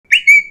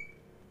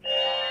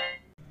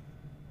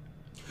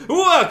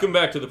Welcome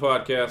back to the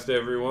podcast,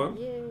 everyone.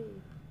 Yay.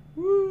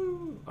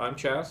 Woo! I'm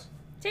Chaz.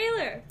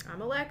 Taylor.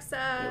 I'm Alexa.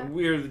 And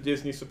we are the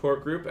Disney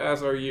support group,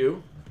 as are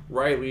you.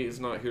 Riley is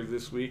not here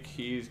this week.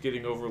 He's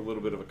getting over a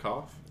little bit of a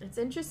cough. It's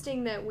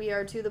interesting that we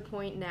are to the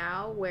point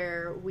now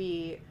where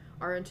we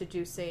are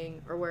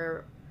introducing, or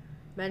we're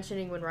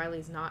mentioning when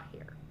Riley's not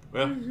here.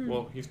 Well,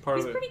 well, he's part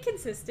He's of it. pretty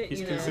consistent,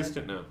 He's you know.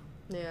 consistent now.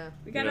 Yeah,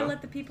 We gotta You know?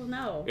 let the people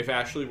know. If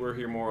Ashley were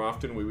here more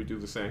often, we would do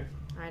the same.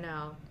 I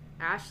know.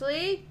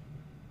 Ashley,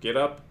 Get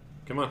up.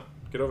 Come on.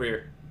 Get over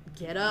here.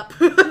 get up.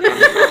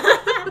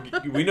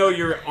 We know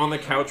you're on the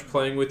couch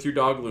playing with your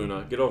dog,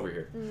 Luna. Get over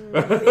here.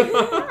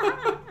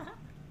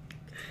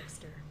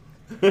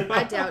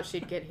 I doubt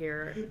she'd get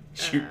here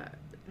Shoot.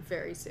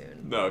 very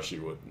soon. No, she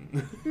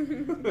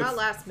wouldn't. Not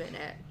last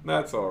minute.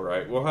 That's all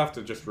right. We'll have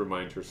to just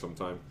remind her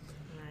sometime.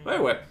 Right.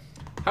 Anyway,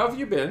 how have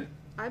you been?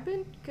 I've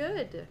been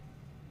good.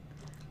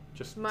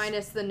 Just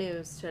Minus the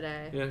news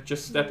today. Yeah,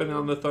 just stepping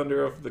on the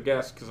thunder of the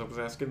guests because I was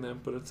asking them,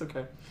 but it's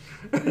okay.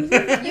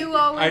 You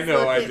always I know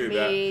look I at do me.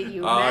 that.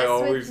 You I mess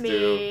always with me.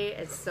 do.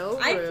 It's so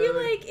rude. I feel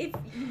like if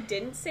you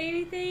didn't say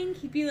anything,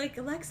 he'd be like,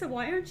 Alexa,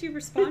 why aren't you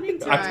responding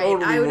to I me?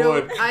 totally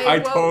would. I I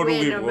won't totally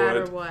win no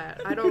matter would.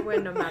 what. I don't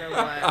win no matter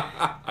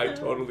what. I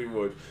totally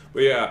would.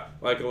 But yeah,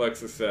 like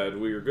Alexa said,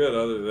 we were good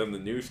other than the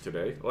news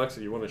today.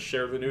 Alexa, you want to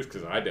share the news?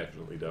 Because I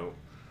definitely don't.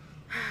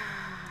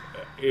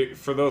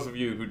 For those of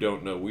you who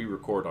don't know, we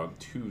record on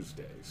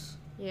Tuesdays.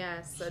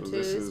 Yes, so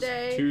this is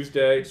Tuesday,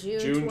 Tuesday,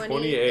 June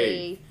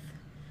 28th.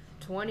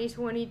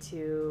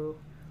 2022,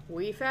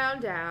 we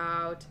found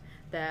out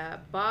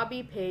that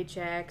Bobby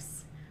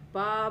Paychecks,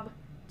 Bob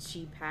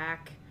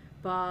Chapek,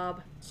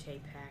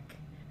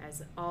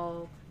 as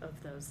all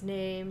of those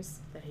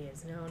names that he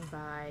is known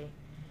by,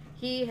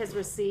 he has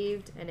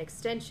received an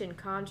extension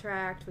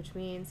contract, which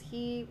means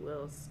he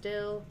will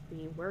still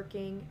be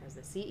working as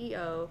the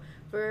CEO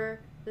for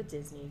the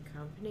Disney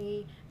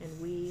company,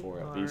 and we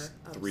For are at least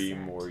 3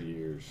 upset. more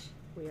years.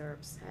 We are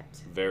upset.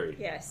 Very.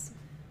 Yes.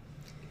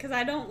 Because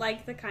I don't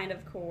like the kind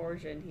of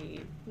coercion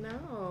he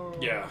No.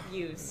 Yeah.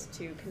 used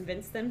to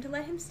convince them to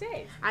let him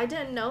stay. I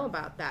didn't know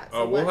about that. So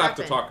Oh, we'll what have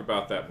to happened? talk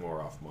about that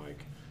more off mic.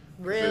 'Cause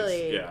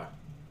Really? Yeah.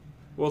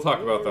 We'll talk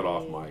about that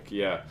off Really? mic,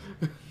 yeah.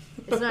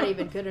 It's not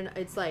even good enough.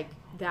 It's like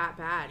that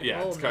bad.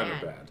 Yeah, oh, it's kind man.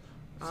 of bad.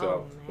 Oh,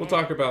 So we'll man.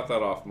 talk about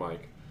that off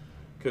mic.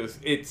 Because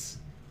it's,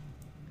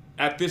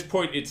 at this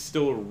point, it's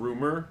still a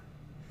rumor,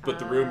 but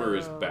the rumor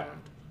is Oh. bad.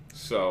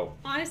 So,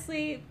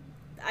 Honestly,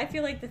 I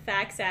feel like the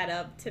facts add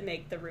up to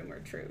make the rumor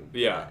true.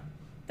 yeah.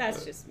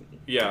 That's just me.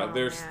 Yeah, Oh,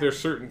 there's man. there's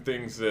certain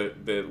things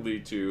that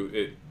lead to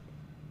it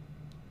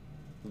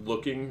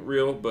looking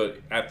real, but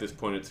at this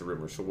point it's a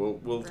rumor. So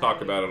we'll talk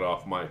Right. about it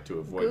off mic to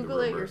avoid Google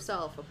the it rumor.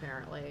 yourself,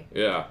 apparently.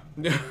 Yeah.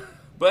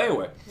 But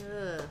anyway,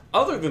 Ugh.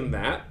 other than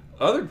that,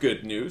 other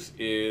good news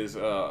is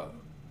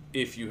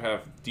if you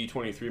have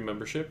D23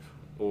 membership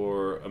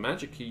or a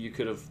Magic Key, you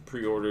could have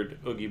pre-ordered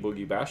Oogie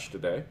Boogie Bash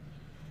today.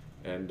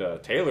 And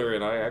Taylor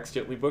and I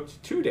accidentally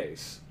booked 2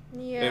 days.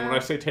 Yeah. And when I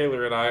say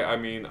Taylor and I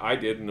mean I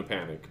did in a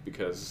panic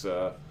because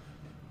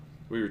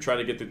we were trying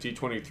to get the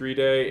D23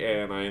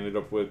 day, and I ended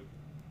up with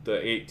the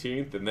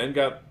 18th, and then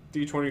got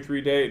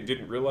D23 day and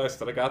didn't realize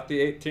that I got the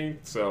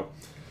 18th. So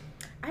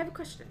I have a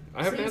question.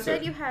 I have so an you answer.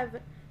 said you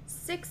have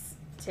 6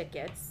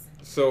 tickets.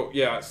 So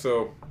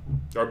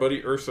our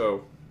buddy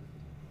Urso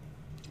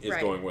is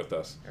Right. going with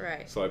us.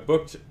 Right. So I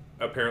booked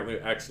apparently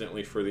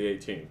accidentally for the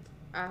 18th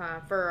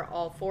For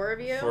all 4 of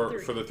you?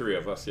 for the 3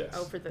 of us. Yes.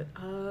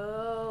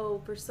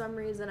 For some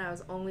reason I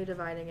was only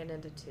dividing it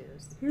into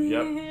 2s.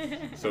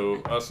 Yep.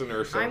 So us and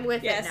Urso. I'm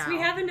with Yes, it now. we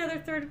have another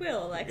third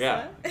wheel, Alexa.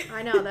 Yeah.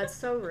 I know, that's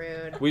so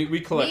rude. we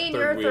collect Me and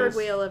third your wheels. third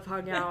wheel have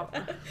hung out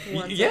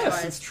once or Yes,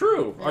 twice. it's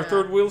true. Our Yeah.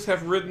 third wheels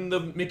have ridden the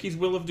Mickey's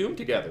Wheel of Doom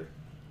together.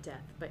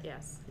 Death, but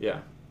yes.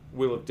 Yeah.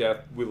 Wheel of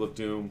Death, Wheel of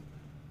Doom,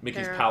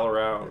 Mickey's Peril. Pal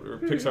Around, or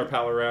Pixar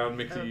Pal Around,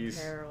 Mickey's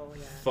Peril,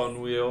 yes.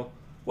 Fun Wheel,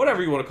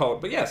 whatever you want to call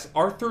it. But yes,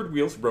 our third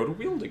wheels rode a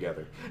wheel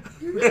together.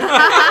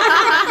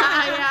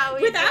 Yeah,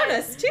 we Without did.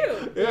 us,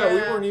 too. Yeah, we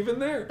Yeah. weren't even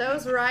there. That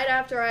was right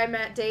after I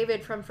met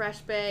David from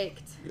Fresh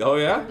Baked. Oh,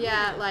 yeah?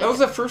 Yeah, like That was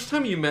the first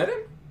time you met him?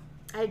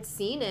 I'd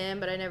seen him,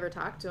 but I never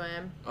talked to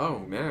him. Oh,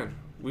 man.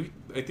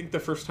 I think the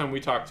first time we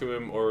talked to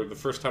him, or the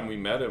first time we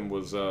met him,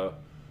 was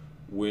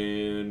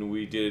when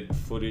we did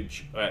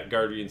footage at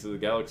Guardians of the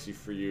Galaxy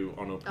for you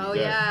on Opening Oh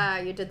Day. yeah,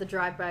 you did the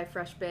drive-by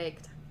Fresh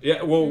Baked.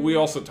 Yeah, well, we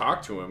also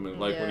talked to him, and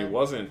when Yeah. he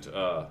wasn't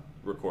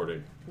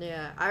recording.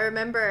 Yeah, I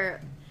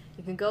remember.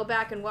 You can go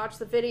back and watch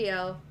the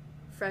video,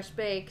 Fresh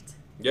Baked.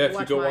 Yeah, if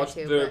you go mine watch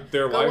too,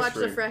 their but go live watch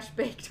stream. the Fresh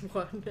Baked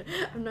one.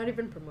 I'm not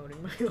even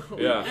promoting my own.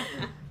 Yeah.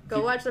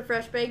 Go watch the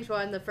Fresh Baked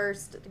one, the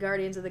first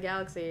Guardians of the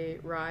Galaxy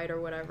ride or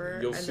whatever,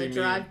 You'll and see the me-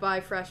 drive-by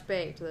Fresh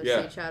Baked that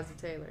Yeah. see Chaz and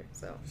Taylor.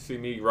 So See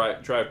me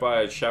drive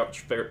by and shout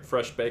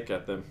fresh bake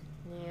at them.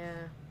 yeah.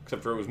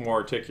 Except for it was more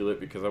articulate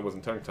because I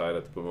wasn't tongue-tied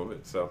at the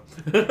moment, so.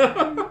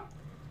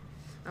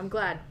 I'm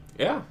glad.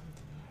 Yeah.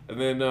 And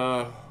then,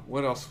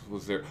 what else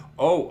was there?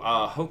 Oh,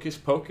 Hocus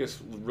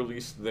Pocus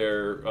released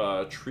their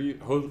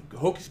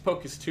Hocus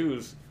Pocus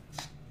 2's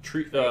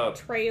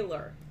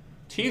Trailer.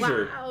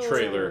 teaser Wow.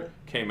 trailer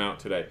came out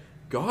today.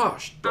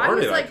 Gosh darn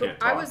was it, like, I can't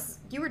talk.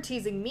 you were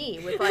teasing me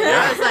with like,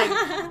 I was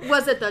like,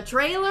 was it the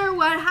trailer?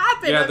 What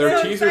happened? Yeah, I'm their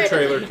so teaser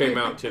excited. trailer came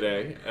out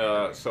today.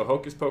 So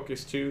Hocus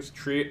Pocus 2's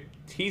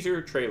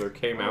teaser trailer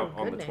came Oh, out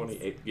on the goodness.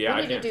 28th. Yeah,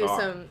 I can't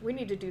talk. We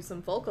need to do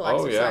some vocal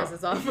Oh, yeah.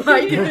 exercises off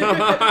mic.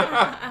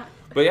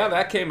 But yeah,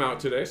 that came out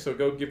today, so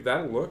go give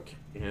that a look.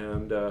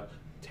 And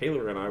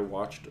Taylor and I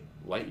watched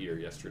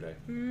Lightyear yesterday.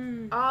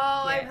 Oh,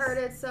 I've Yes. heard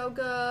it's so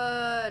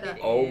good. It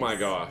Oh is. my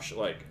gosh,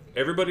 like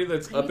everybody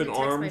that's I up need in to text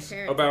my arms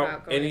parents about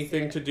about going to see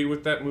anything it. to do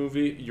with that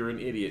movie, you're an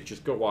idiot.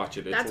 Just go watch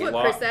it. It's That's a what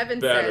lot Chris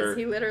Evans better. says.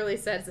 He literally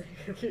says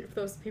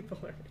those people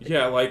are.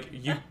 Yeah, like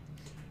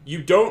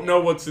you don't know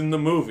what's in the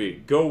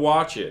movie. Go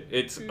watch it.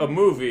 It's a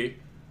movie.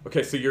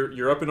 Okay, so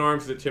you're up in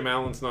arms that Tim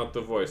Allen's not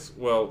the voice.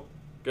 Well,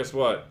 guess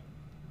what?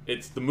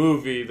 It's the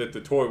movie that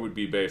the toy would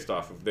be based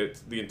off of.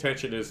 That the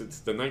intention is it's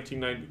the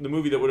the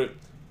movie that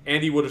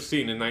Andy would have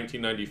seen in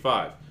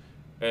 1995,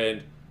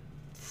 and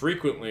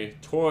frequently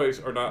toys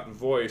are not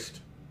voiced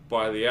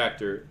by the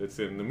actor that's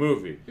in the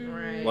movie.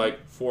 Right.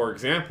 Like for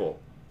example,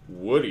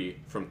 Woody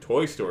from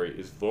Toy Story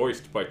is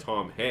voiced by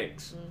Tom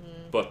Hanks,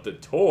 but the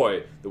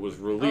toy that was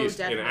released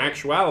in definitely.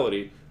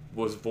 actuality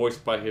was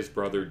voiced by his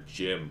brother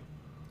Jim.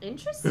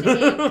 Interesting.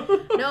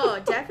 No,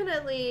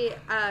 definitely.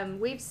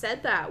 We've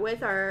said that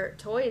with our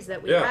toys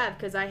that we Yeah. have,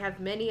 because I have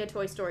many a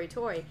Toy Story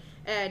toy,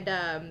 and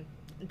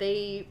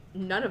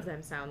none of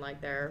them sound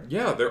like they're.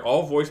 Yeah, they're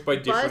all voiced by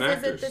different Buzz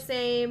actors. isn't the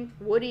same.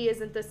 Woody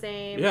isn't the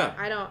same. Yeah.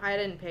 I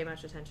didn't pay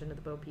much attention to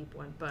the Bo Peep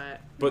one,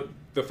 but But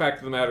the fact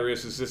of the matter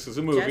is this is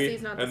a movie,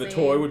 Jesse's not the and the same.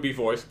 toy would be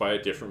voiced by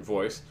a different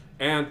voice.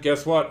 And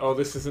guess what? Oh,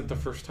 this isn't the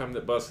first time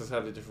that Buzz has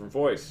had a different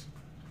voice.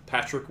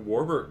 Patrick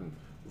Warburton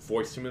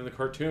voiced him in the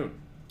cartoon.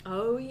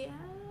 oh yeah.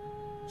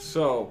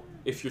 So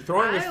if you're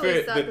throwing a I always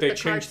fit thought that they the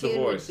changed the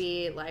cartoon voice, would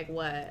be like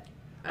what?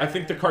 I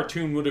think the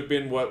cartoon would have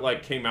been what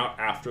like came out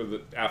after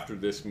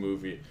this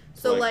movie.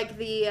 So like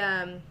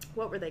the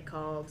what were they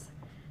called?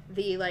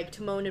 The like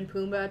Timon and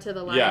Pumbaa to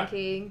the Lion Yeah.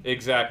 King.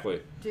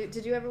 Exactly.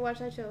 Did you ever watch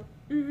that show?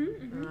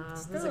 Mm-hmm.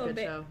 That's Still a a good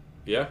bit. show.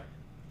 Yeah.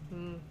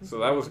 Mm. So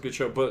that was a good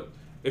show. But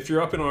if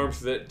you're up in arms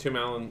that Tim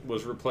Allen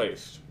was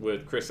replaced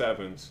with Chris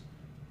Evans,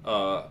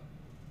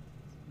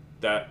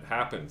 that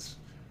happens.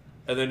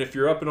 And then if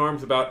you're up in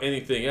arms about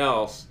anything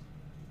else,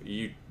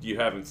 you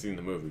haven't seen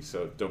the movie,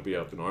 so don't be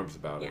up in arms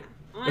about Yeah. it.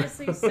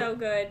 Honestly, so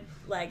good.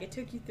 Like, it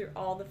took you through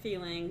all the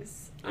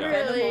feelings. I Yeah.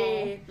 read them all.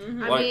 Really?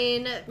 Mhm. I Like-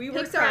 mean, We were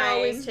Pixar crying.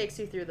 always takes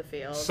you through the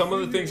field. Some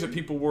of the things that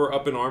people were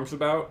up in arms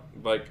about,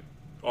 like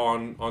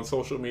on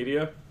social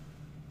media,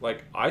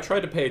 like I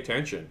tried to pay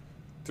attention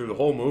through the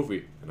whole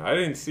movie, and I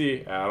didn't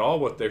see at all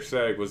what they're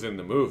saying was in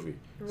the movie.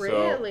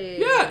 Really?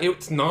 So, yeah,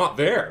 it's not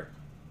there.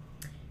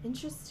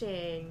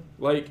 Interesting.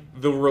 Like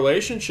the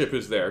relationship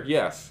is there,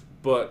 yes,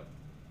 but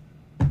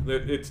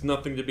it's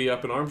nothing to be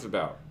up in arms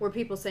about. Were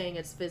people saying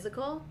it's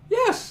physical?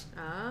 Yes,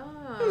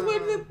 Oh. it's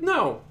like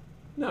no.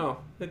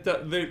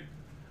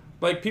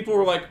 Like people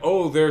were like,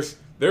 oh, there's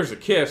a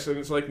kiss, and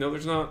it's like no,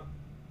 there's not.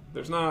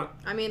 There's not.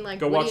 I mean, like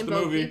Go Woody watch and the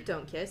Bo movie. Peep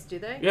don't kiss, do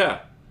they? Yeah,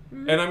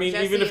 and I mean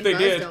Jesse even if and they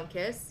Buzz did, don't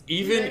kiss.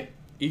 even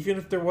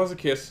if there was a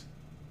kiss,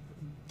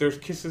 there's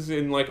kisses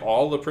in like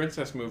all the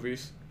princess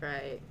movies.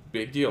 Right.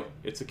 Big deal.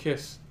 It's a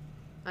kiss.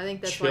 I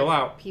think that's Chill why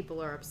out.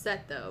 people are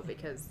upset though,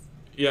 because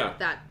Yeah.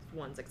 that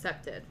one's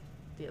accepted,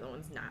 the other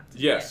one's not.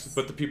 Yes,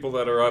 but the people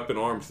that are up in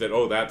arms that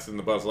that's in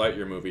the Buzz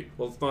Lightyear movie.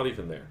 Well, it's not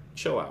even there.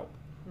 Chill out.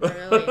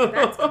 Really,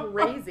 that's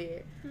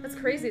crazy. That's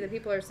crazy that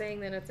people are saying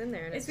that it's in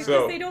there. And It's it's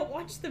because So- they don't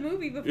watch the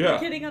movie before Yeah.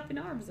 getting up in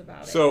arms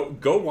about it. So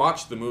go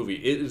watch the movie.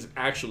 It is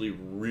actually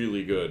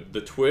really good.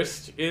 The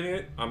twist in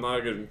it, I'm not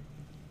gonna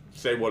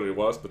say what it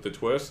was, but the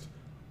twist,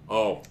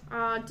 oh,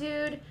 Aw,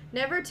 dude,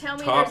 never tell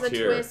me Top there's a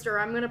tier. twist or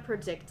I'm gonna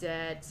predict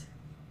it.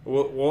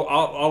 well,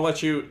 I'll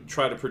let you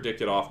try to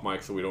predict it off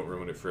mic so we don't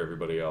ruin it for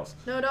everybody else.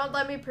 No, don't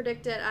let me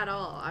predict it at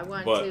all. I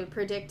want But- to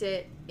predict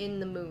it in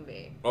the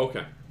movie.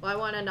 Okay. Well, I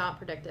want to not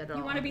predict it at all.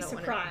 You want to I be don't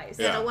wanna- surprised.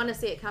 Yeah. I don't want to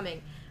see it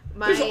coming.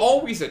 There's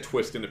always a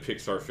twist in a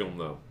Pixar film,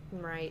 though.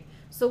 Right.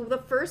 So the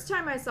first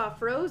time I saw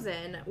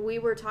Frozen, we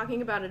were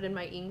talking about it in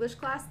my English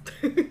class.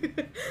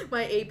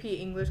 My AP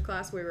English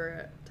class, we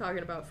were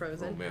talking about Oh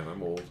Frozen. man,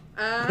 I'm old.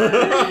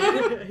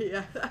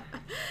 Yeah.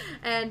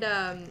 And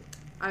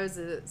I was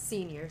a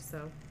senior,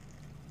 so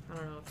I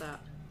don't know if that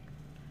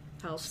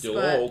helps. Still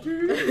but, old.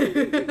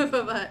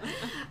 but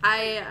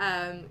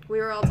we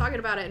were all talking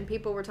about it, and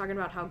people were talking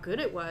about how good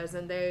it was,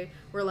 and they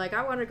were like,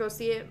 I want to go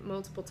see it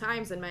multiple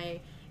times. And my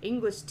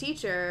English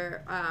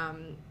teacher,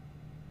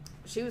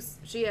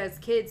 she has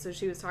kids, so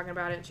she was talking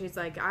about it, and she's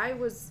like, I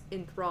was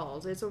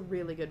enthralled. It's a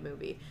really good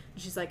movie.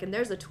 And she's like, and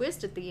there's a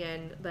twist at the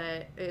end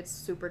that it's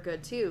super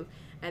good too.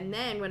 And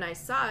then when I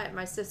saw it,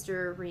 my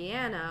sister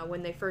Rihanna,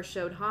 when they first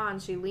showed Han,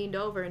 she leaned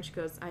over and she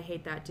goes, I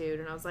hate that dude.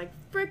 And I was like,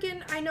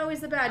 frickin', I know he's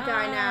the bad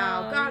guy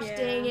now. Oh, Gosh yeah.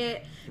 dang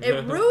it.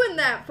 It ruined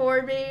that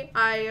for me.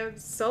 I am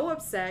so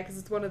upset because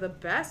it's one of the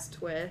best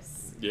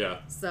twists. Yeah.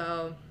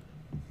 So,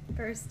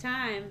 First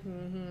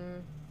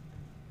time.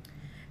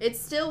 it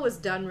still was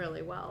done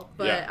really well.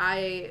 But Yeah.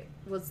 I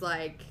was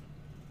like,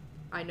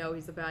 I know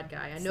he's a bad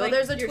guy. I It's know like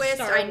there's a your twist.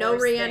 Star I know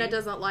Wars Rihanna thing.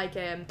 doesn't like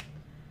him.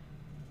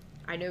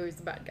 I knew he's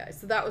a bad guy.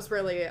 So that was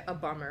really a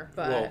bummer.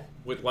 But Well,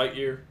 with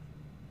Lightyear,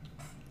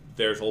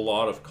 there's a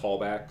lot of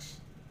callbacks.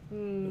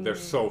 They're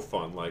so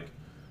fun.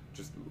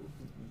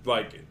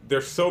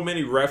 There's so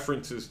many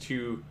references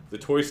to the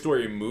Toy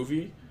Story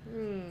movie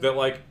that,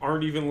 like,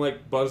 aren't even,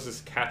 like,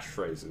 Buzz's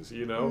catchphrases,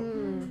 you know?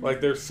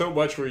 Like, there's so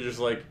much where you're just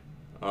like,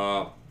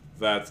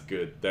 that's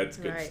good. That's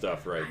good Right.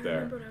 stuff right I there.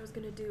 remember what I was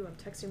going to do. I'm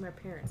texting my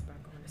parents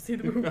about going to see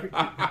the movie.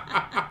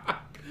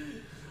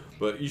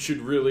 But you should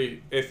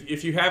really,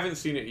 if you haven't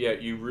seen it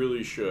yet, you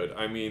really should.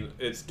 I mean,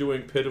 it's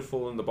doing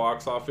pitiful in the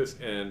box office,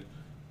 and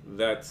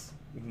that's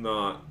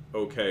not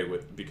okay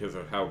because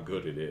of how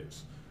good it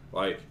is.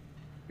 Like,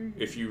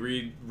 if you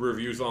read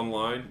reviews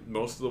online,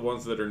 most of the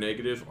ones that are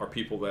negative are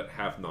people that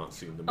have not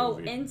seen the Oh,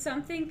 movie. and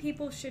something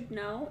people should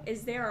know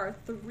is there are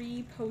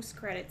 3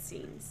 post-credit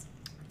scenes.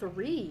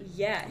 3?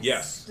 Yes.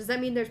 Yes. Does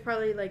that mean there's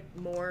probably, like,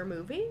 more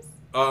movies?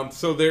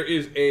 So there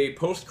is a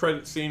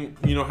post-credit scene.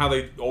 You know how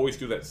they always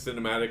do that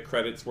cinematic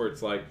credits where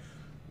it's like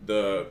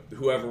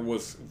whoever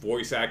was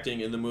voice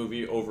acting in the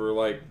movie over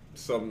like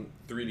some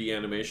 3D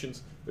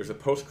animations. There's a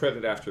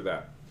post-credit after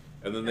that,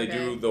 and then they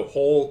do the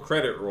whole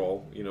credit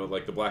roll. You know,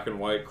 like the black and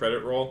white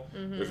credit roll.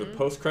 There's a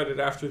post-credit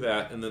after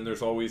that, and then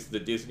there's always the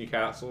Disney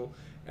Castle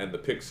and the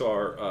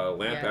Pixar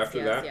lamp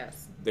after that.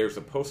 Yes. There's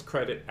a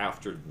post-credit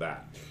after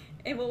that.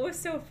 And what was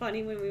so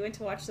funny when we went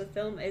to watch the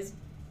film is,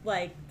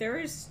 like, there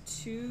was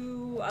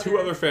two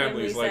other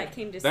families like that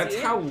came to that's see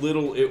it. how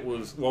little it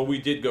was. Well, we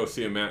did go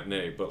see a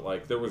matinee, but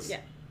like there was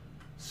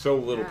so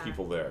little Yeah.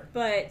 people there.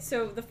 But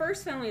so the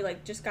first family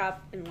like just got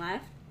up and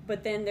left,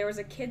 but then there was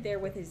a kid there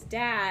with his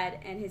dad,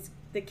 and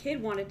the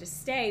kid wanted to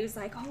stay. He was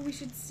like, "Oh, we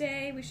should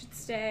stay. We should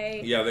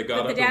stay." Yeah, they got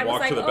But up the dad and was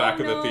walked like, to the back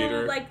 "Oh, of the no,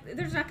 theater. like,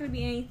 there's not going to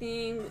be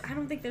anything. I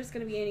don't think there's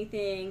going to be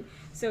anything."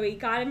 So he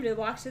got him to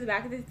walk to the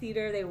back of the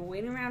theater. They were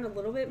waiting around a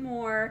little bit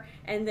more,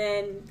 and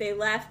then they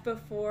left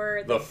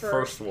before the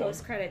first one.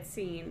 post-credit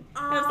scene. Oh,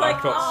 I was I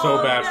like, felt "Oh,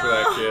 so bad for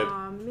that no." kid.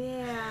 Oh,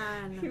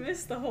 man. He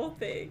missed the whole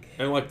thing.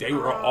 And like they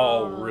were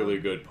all Oh. really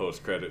good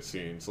post-credit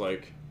scenes.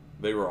 Like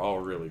they were all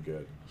really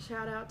good.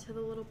 Shout out to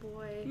the little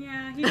boy.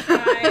 Yeah, he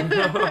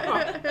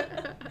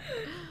tried.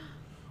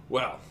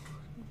 Well,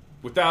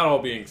 with that all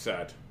being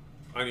said,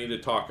 I need to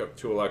talk up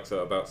to Alexa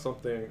about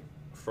something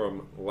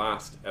from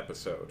last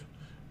episode.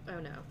 Oh,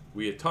 no.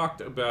 We had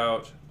talked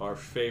about our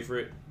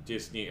favorite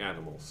Disney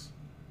animals.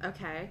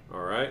 Okay.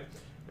 All right.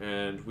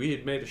 And we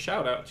had made a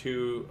shout out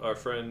to our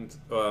friend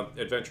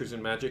Adventures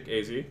in Magic,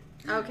 AZ.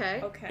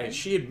 Okay. Okay. And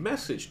she had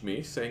messaged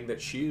me saying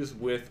that she is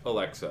with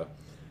Alexa,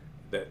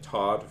 that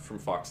Todd from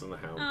Fox and the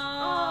Hound.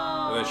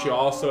 Oh. And then she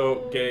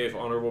also gave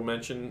honorable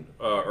mention,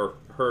 or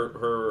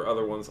her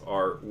other ones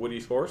are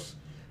Woody's Horse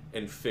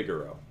and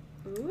Figaro.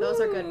 Those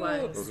are good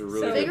ones. Those are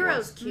really good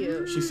Figaro's ones.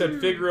 cute. She said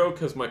Figaro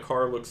because my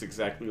car looks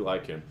exactly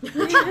like him, which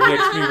makes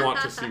me want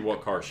to see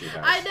what car she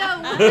has. I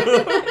know.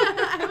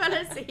 I want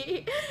to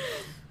see.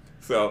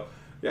 So,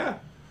 yeah.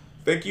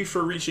 Thank you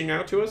for reaching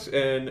out to us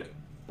and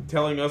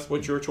telling us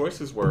what your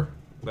choices were.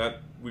 That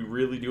we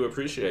really do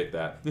appreciate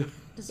that.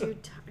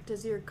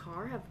 Does your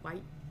car have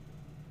white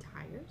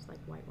tires, like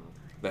white wall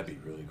tires? That'd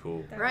be really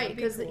cool. That Right, would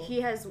be because cool.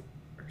 he has, or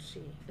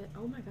she.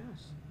 Oh my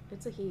gosh,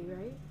 it's a he,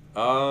 right?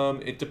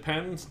 It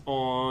depends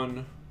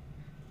on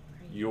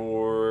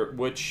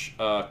which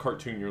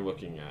cartoon you're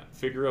looking at.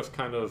 Figaro's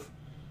kind of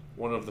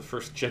one of the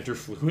first gender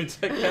fluids,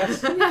 I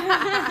guess.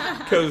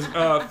 Because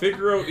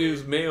Figaro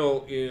is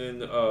male in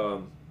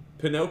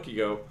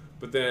Pinocchio,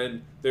 but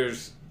then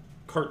there's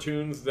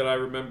cartoons that I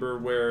remember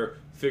where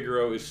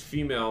Figaro is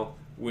female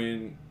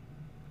when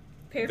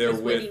Paired they're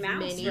with Minnie Mouse,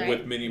 Minnie. right?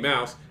 with Minnie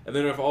Mouse. And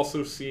then I've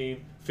also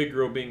seen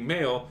Figaro being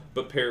male,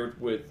 but paired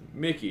with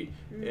Mickey.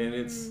 And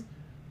it's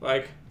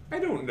like, I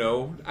don't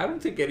know. I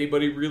don't think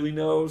anybody really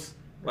knows.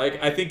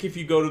 Like, I think if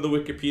you go to the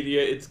Wikipedia,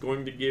 it's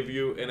going to give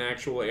you an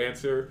actual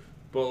answer.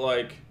 But,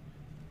 like,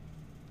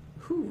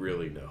 who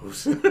really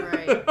knows?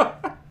 Right.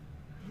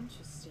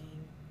 Interesting.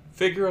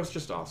 Figaro's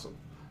just awesome.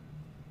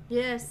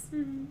 Yes.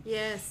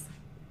 Yes.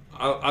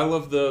 I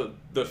love the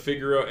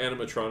Figaro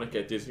animatronic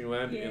at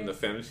Disneyland in the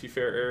Yes. Fantasy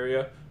Fair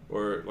area,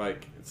 where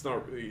like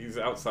he's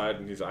outside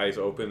and his eyes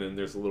open and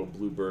there's a little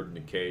blue bird in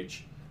a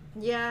cage.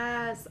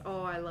 Yes.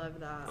 Oh, I love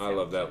that. I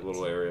love that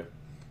little area.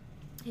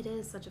 It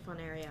is such a fun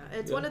area.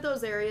 It's Yeah. one of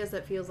those areas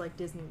that feels like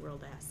Disney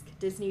World-esque.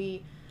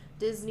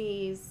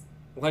 Disney's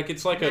Like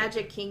it's like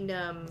Magic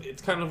Kingdom.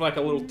 it's kind of like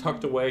a little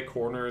tucked away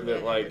corner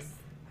that like Yes.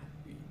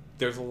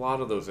 there's a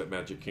lot of those at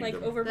Magic Kingdom.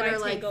 Like over That by are,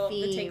 like, Tangled, the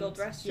themed. Tangled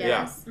restaurant.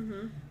 Yes.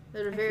 Mm-hmm.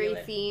 That are I very feel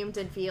it. themed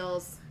and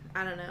feels,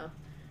 I don't know,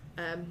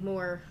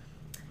 more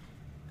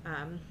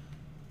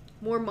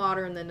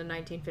modern than the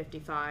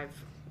 1955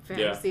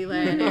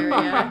 Fantasyland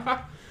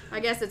area. I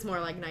guess it's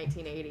more like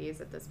 1980s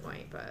at this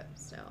point, but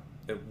still.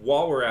 And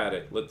while we're at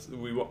it,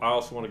 I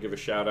also want to give a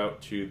shout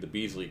out to the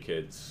Beasley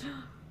kids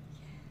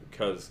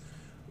because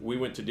we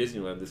went to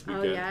Disneyland this Oh,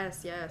 weekend.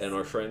 yes, yes. And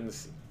our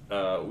friends,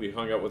 we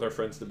hung out with our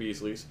friends, the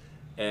Beasleys,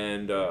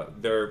 and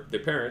their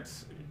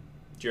parents,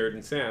 Jared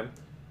and Sam,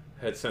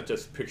 had sent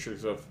us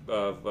pictures of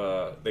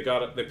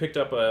they picked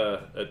up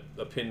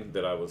a pin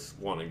that I was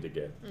wanting to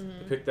get.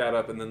 They picked that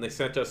up, and then they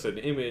sent us an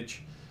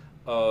image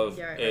of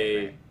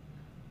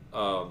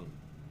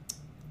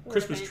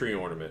Christmas tree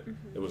ornament.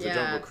 It was a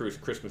Jungle Cruise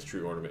Christmas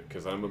tree ornament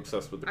because I'm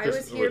obsessed with the Christmas. I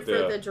was here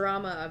for the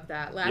drama of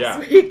that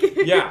last week.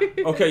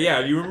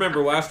 Okay, you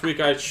remember last week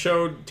I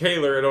showed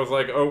Taylor and I was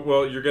like, oh,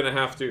 well, you're going to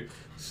have to.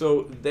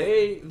 So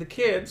the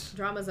kids.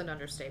 Drama's an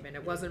understatement.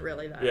 It wasn't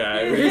really that. Yeah,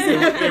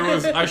 it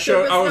was. I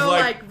was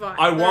like,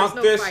 I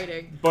want this,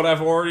 fighting. But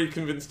I've already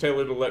convinced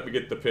Taylor to let me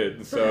get the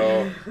pin,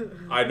 so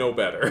I know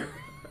better.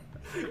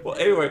 Well,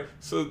 anyway,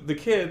 so the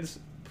kids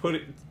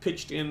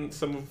pitched in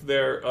some of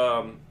their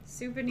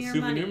souvenir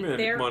money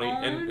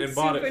and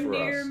bought it for us.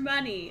 Souvenir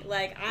money,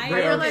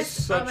 They are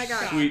such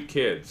sweet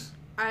kids.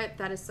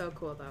 That is so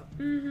cool, though.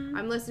 Mm-hmm.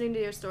 I'm listening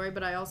to your story,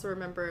 but I also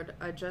remembered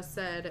I just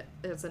said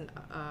it's an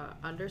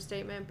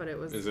understatement, but it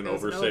was an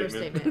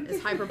overstatement.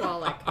 It's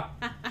hyperbolic.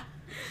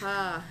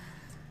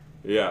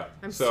 Yeah.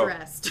 I'm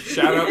stressed.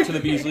 Shout out to the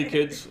Beasley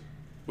kids.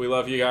 We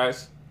love you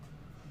guys.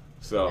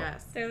 So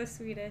yes, they're the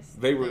sweetest.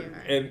 They were,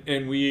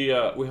 and we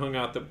hung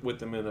out with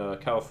them in a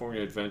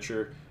California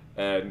adventure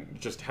and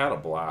just had a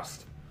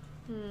blast.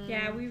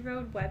 Yeah, we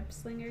rode web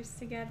slingers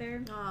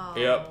together. Oh.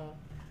 Yep.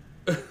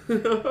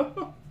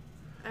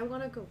 I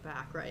want to go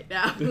back right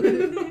now.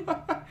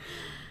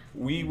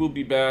 We will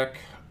be back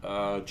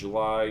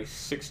July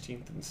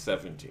 16th and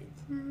 17th.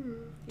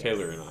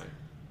 Taylor and I.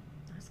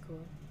 That's cool.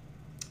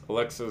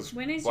 Alexa's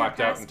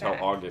blacked out until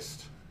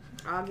August.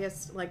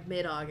 August, like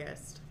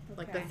mid-August. Okay.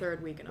 Like the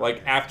third week in August.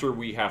 Like after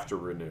we have to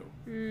renew.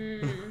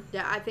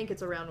 Yeah, I think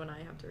it's around when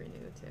I have to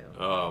renew too.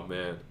 Oh,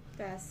 man.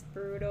 That's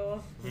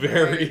brutal.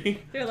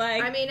 Very. They're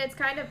like... I mean, it's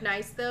kind of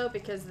nice though,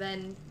 because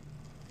then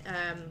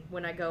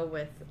when I go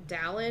with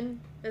Dallin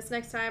this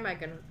next time, I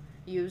can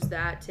use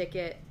that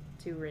ticket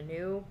to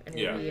renew, and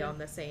we'll be on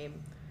the same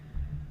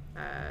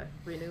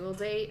renewal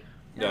date.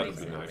 That would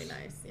be nice.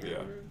 nice.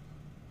 Yeah.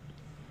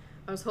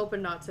 I was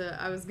hoping not to.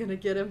 I was gonna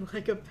get him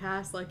like a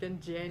pass like in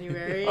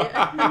January.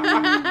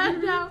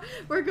 Now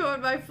we're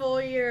going by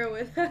full year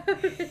with.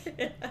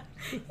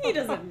 He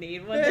doesn't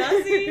need one,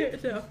 does he?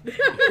 No.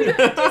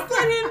 Just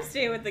let him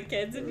stay with the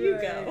kids and you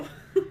go.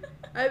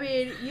 I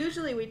mean,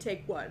 usually we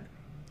take one.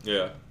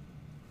 Yeah.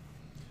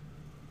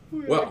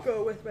 When I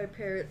go with my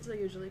parents, I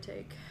usually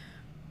take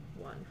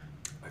one.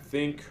 I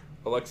think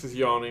Alexa's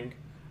yawning,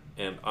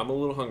 and I'm a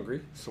little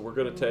hungry, so we're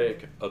going to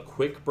take a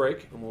quick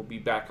break, and we'll be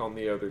back on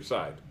the other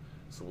side.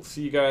 So we'll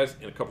see you guys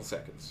in a couple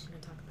seconds. We're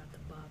going to talk about the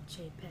Bob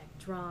Chapek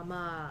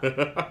drama.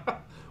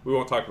 We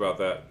won't talk about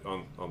that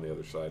on the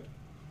other side.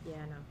 Yeah,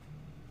 no.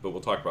 But we'll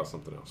talk about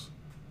something else.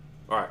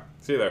 All right.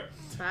 See you there.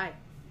 Bye.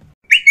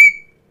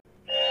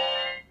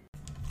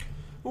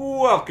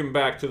 Welcome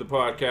back to the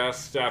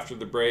podcast after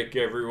the break,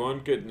 everyone.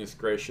 Goodness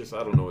gracious,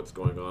 I don't know what's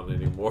going on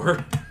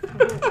anymore.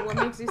 What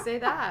makes you say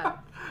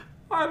that?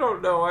 I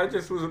don't know. I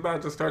just was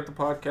about to start the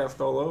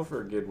podcast all over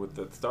again with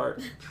the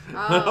start.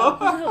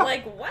 Oh.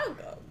 Like, welcome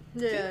to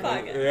the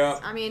podcast. Yeah.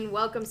 I mean,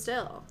 welcome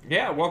still.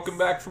 Yeah, welcome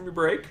back from your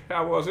break.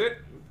 How was it?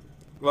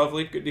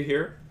 Lovely. Good to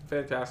hear.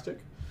 Fantastic.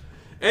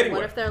 Anyway.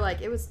 What if they're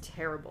like, it was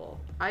terrible.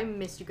 I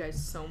missed you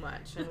guys so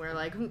much. And we're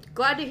like,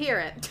 glad to hear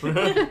it.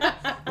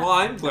 Well,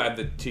 I'm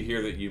glad to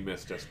hear that you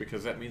missed us,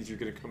 because that means you're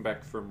going to come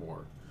back for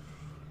more.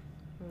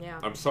 Yeah.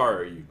 I'm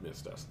sorry you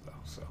missed us, though.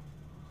 So,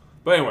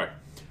 but anyway,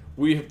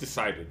 we have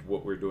decided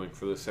what we're doing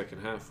for the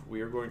second half. We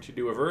are going to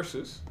do a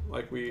versus,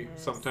 like we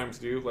sometimes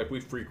do, like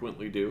we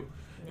frequently do.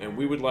 Yeah. And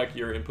we would like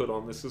your input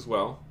on this as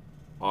well,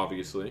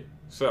 obviously.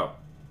 So,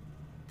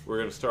 we're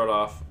going to start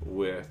off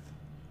with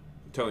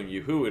telling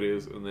you who it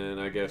is, and then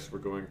I guess we're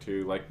going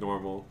to, like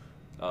normal,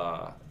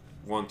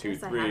 1, 2,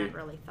 3. I haven't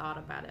really thought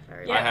about it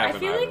very much. well. I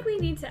feel like we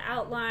need to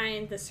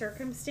outline the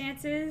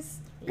circumstances.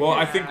 Well,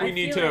 I think we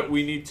need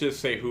to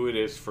say who it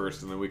is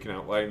first, and then we can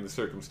outline the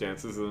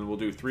circumstances, and then we'll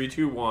do 3,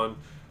 2, 1.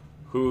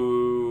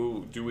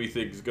 Who do we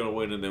think is going to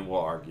win, and then we'll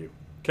argue.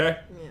 Okay?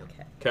 Yeah.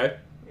 Okay?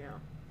 Yeah.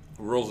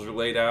 Rules are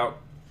laid out.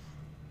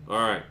 All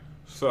right.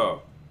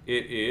 So,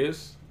 it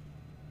is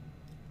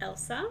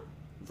Elsa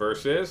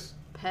versus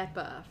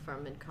Peppa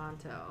from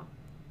Encanto.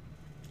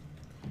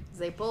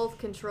 They both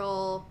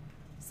control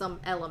some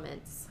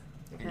elements.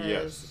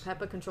 Because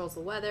Peppa controls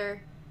the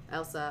weather,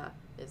 Elsa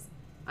is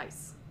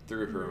ice.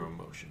 Through her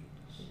emotion.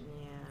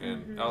 Yeah.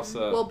 And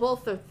Elsa... Well,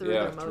 both are through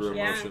their emotions. Through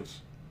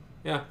emotions.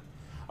 Yeah.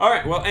 All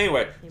right, well,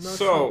 anyway.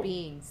 Emotional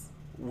beings.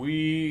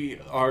 We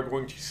are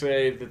going to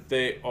say that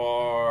they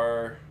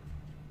are...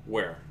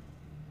 Where?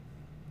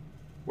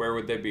 Where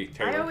would they be,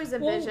 Taylor? I always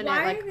envision it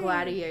like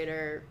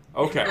Gladiator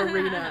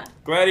Arena.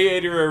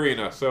 Gladiator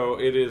Arena. So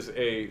it is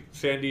a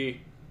sandy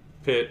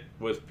pit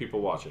with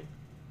people watching.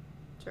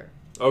 Sure.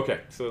 Okay,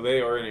 so they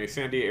are in a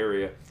sandy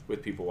area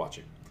with people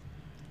watching.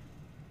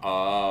 It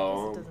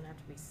doesn't have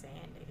to be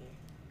sandy.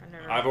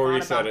 I've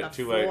already said it.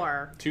 Too late.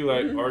 Too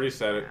late. Already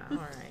said it. Yeah,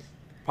 all right.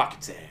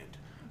 Pocket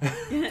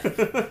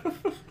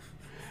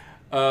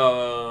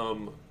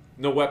sand.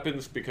 No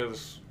weapons,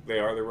 because they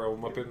are their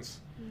own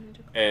weapons.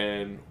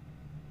 And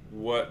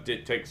what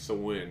it takes to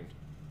win.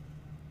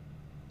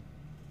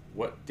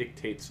 What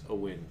dictates a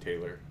win,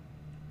 Taylor?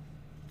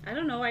 I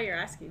don't know why you're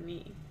asking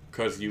me.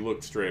 Because you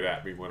looked straight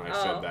at me when I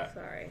said that.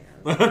 Sorry.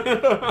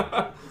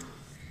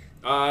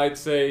 I'd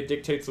say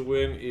dictates a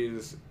win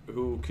is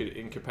who could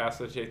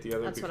incapacitate the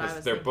other. That's what I because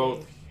was they're thinking.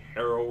 both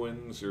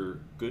heroines or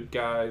good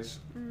guys.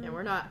 Yeah,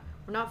 we're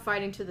not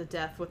fighting to the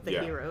death with the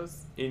Yeah.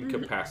 heroes.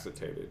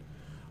 Incapacitated.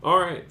 All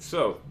right,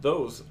 so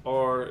those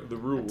are the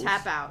rules.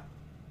 Tap out.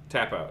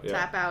 Tap out, yeah.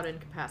 Tap out,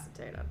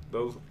 incapacitated.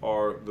 Those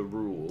are the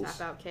rules.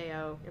 Tap out,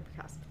 KO,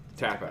 incapacitated.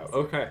 Tap out.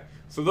 Okay.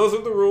 So those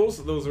are the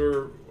rules. Those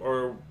are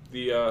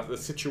the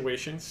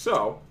situation.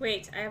 So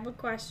Wait, I have a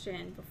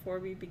question before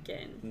we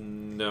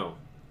begin. no.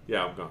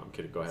 Yeah, I'm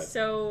kidding. Go ahead.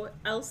 So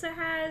Elsa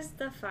has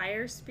the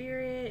fire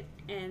spirit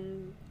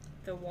and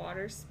the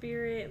water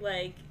spirit,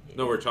 like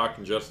No, we're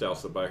talking just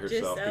Elsa by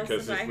herself. Elsa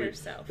because by if we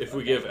herself, if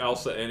we okay. give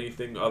Elsa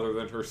anything other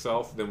than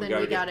herself, then we Then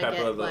gotta we give gotta Peppa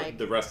get, like-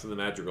 the rest of the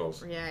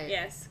madrigals. Yeah.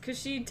 yes, because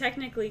she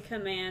technically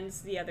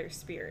commands the other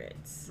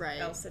spirits. Right.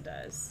 Elsa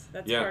does.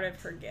 That's Yeah. part of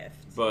her gift.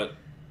 But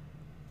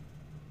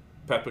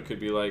Peppa could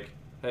be like,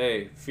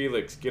 "Hey,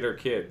 Felix, get our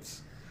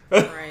kids."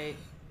 Right.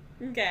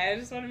 Okay, I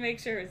just want to make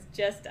sure it's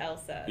just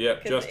Elsa.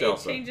 Yep, 'cause just it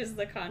Elsa. changes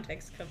the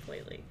context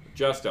completely.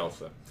 Just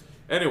Elsa.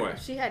 Anyway,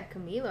 If she had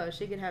Camilo,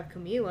 she could have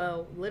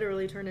Camilo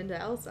literally turn into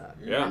Elsa.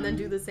 Yeah. And then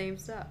do the same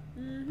stuff.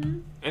 Mm-hmm.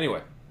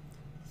 anyway,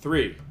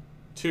 3,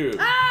 2.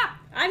 Ah!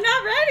 I'm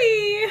not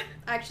ready!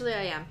 Actually,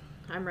 I am.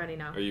 I'm ready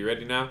now. Are you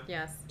ready now?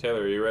 Yes.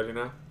 Taylor, are you ready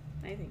now?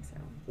 I think so.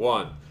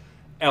 1.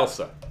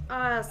 Elsa.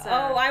 Elsa.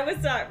 Oh, I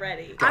was not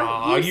ready.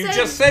 Aw, you you said-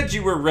 just said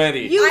you were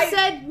ready. You I-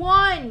 said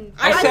 1.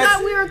 I I said-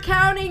 thought we were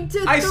counting to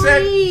 3. I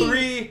said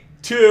 3,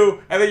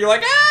 2, and then you're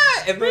like,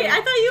 ah! And Wait, then, I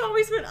thought you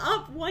always went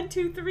up 1,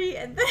 2, 3,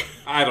 and then.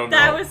 I don't know.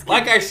 That was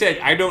like I said,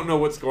 confusing. I don't know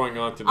what's going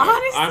on tonight.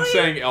 I'm Honestly-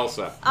 saying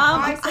Elsa.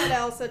 I said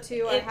Elsa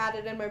too. I it- had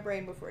it in my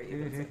brain before you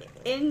Mm-hmm. said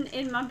it.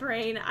 in my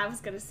brain, I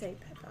was gonna say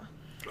Peppa.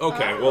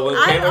 Okay, Oh. well then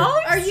I Taylor.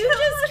 always Are you feel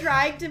just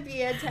trying to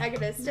be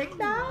antagonistic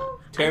now?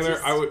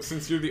 Taylor, I would,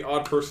 since you're the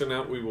odd person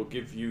out, we will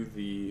give you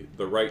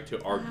the right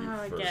to argue Oh,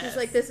 I first. guess. She's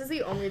like, this is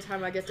the only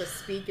time I get to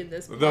speak in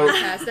this Though-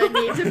 podcast. I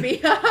need to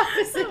be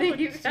opposite Oh, of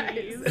you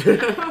jeez.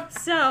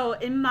 guys. So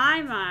in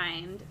my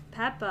mind,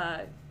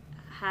 Peppa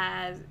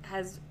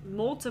has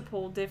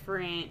multiple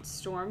different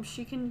storms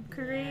she can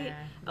create.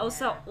 Yeah,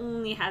 Elsa yeah.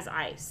 only has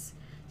ice.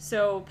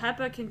 So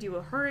Peppa can do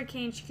a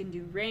hurricane, she can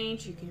do rain,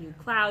 she can do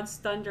clouds,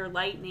 thunder,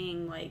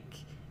 lightning, like,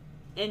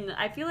 and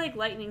I feel like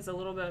lightning's a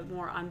little bit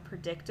more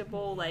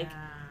unpredictable. Like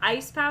Yeah.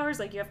 ice powers,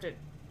 like you have to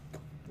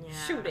Yeah.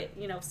 shoot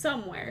it,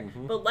 somewhere.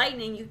 Mhm. But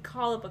lightning, you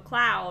call up a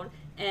cloud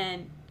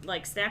and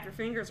like snap your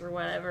fingers or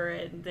whatever,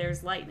 and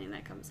there's lightning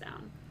that comes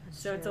down.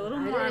 So it's a little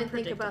more I didn't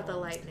think about the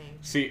unpredictable. lightning.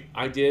 See,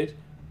 I did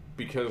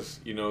because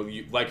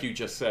you like you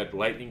just said,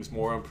 lightning's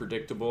more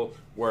unpredictable.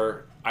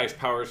 Where ice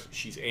powers,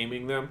 she's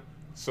aiming them,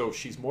 so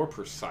she's more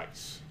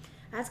precise.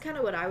 That's kind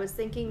of what I was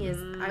thinking.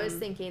 I was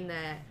thinking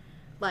that,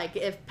 like,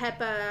 if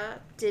Peppa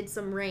did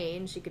some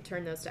rain, she could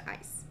turn those to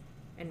ice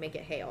and make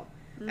it hail.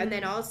 And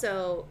then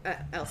also,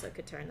 Elsa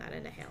could turn that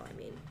into hail, I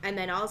mean. And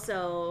then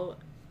also,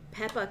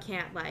 Peppa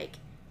can't, like,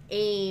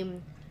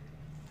 aim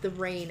the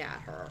rain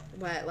at her.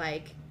 But,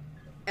 like,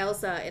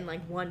 Elsa, in,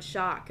 like, one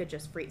shot, could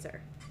just freeze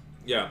her.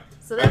 Yeah.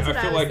 So that's what I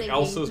I feel was like thinking,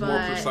 Elsa's more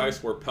but-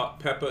 precise, where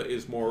Peppa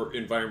is more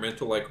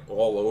environmental, like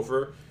all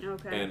over,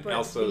 Okay. and But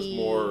Elsa's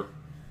more.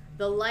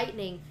 The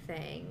lightning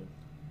thing,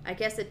 I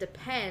guess it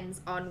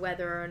depends on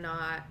whether or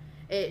not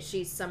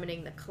she's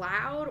summoning the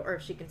cloud or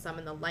if she can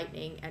summon the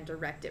lightning and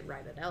direct it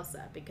right at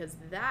Elsa. Because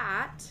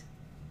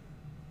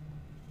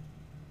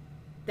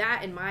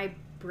that in my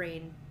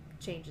brain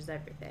changes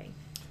everything.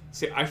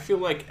 See, I feel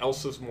like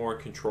Elsa's more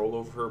in control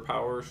over her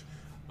powers.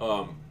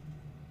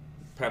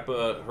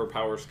 Peppa, her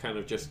powers kind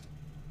of just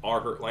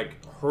are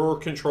her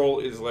control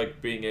is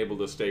like being able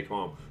to stay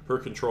calm. Her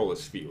control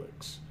is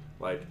Felix,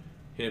 like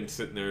him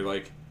sitting there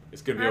like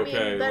it's gonna be I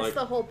okay. mean, that's like,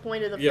 the whole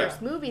point of the Yeah.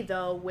 first movie,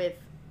 though, with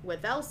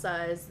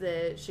Elsa, is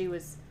that she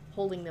was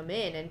holding them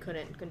in and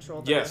couldn't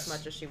control them Yes. as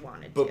much as she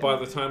wanted but to. by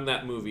the time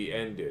that movie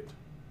ended,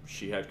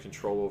 she had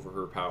control over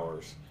her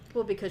powers.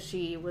 Well, because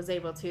she was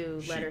able to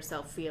let She-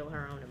 herself feel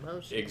her own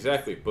emotions.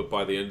 Exactly, but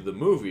by the end of the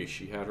movie,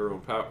 she had her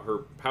own her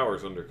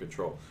powers under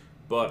control.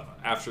 But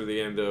after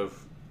the end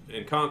of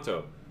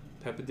Encanto,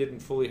 Peppa didn't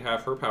fully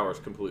have her powers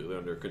completely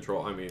under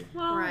control. I mean,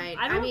 Well, Right.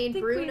 I, I don't mean,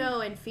 think Bruno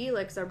and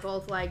Felix are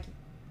both like,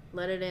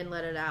 let it in,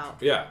 let it out.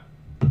 yeah,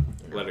 you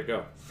know? let it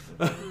go.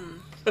 let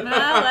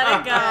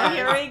it go.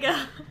 Here we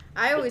go.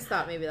 I always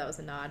thought maybe that was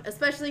a nod,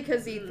 especially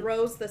because he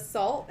throws the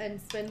salt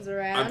and spins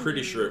around. I'm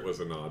pretty sure it was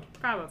a nod.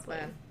 Probably.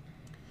 Fun.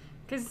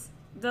 Because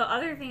the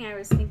other thing I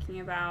was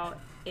thinking about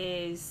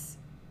is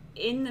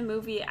in the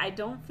movie, I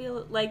don't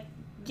feel like,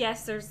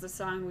 yes, there's the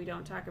song We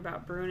Don't Talk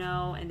About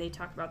Bruno, and they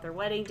talk about their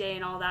wedding day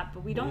and all that,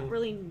 but we don't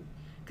really.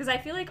 Because I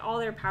feel like all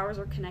their powers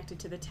are connected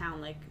to the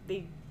town. Like,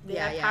 they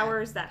Yeah, have yeah.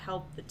 powers that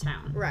help the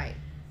town. Right.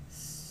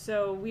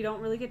 So we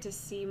don't really get to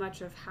see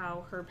much of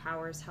how her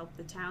powers help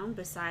the town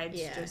besides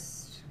Yeah.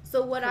 just.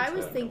 So what I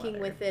was Controlling the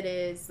thinking weather. with it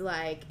is,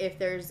 like, if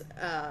there's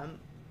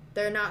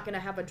they're not going to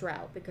have a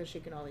drought because she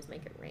can always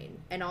make it rain.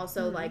 And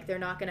also, like, they're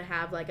not going to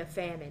have, like, a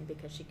famine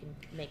because she can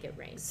make it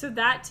rain. So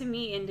that, to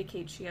me,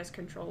 indicates she has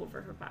control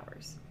over her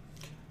powers.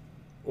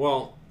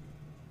 Well,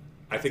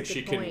 I That's think a good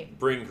she can point.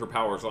 bring her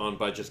powers on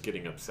by just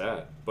getting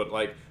upset. But,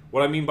 like,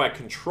 what I mean by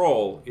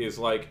control is,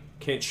 like,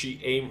 can she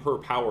aim her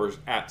powers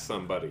at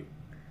somebody?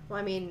 Well,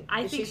 I mean,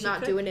 I think she's she not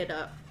could. doing it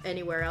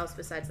anywhere else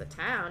besides the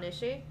town, is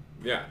she?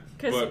 Yeah.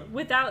 Because But,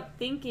 without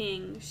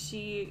thinking,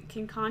 she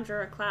can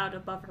conjure a cloud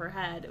above her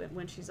head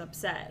when she's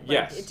upset. Like,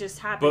 yes. It just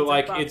happens But,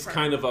 like, above it's her.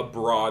 kind of a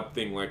broad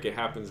thing. Like, it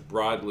happens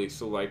broadly.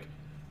 So, like,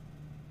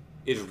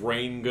 is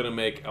rain going to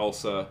make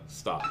Elsa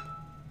stop?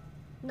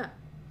 No.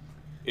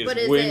 Is But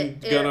is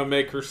wind it- going to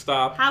make her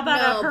stop? How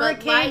about No, a but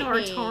hurricane or a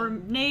lightning.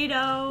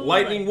 tornado?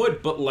 Lightning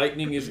would, but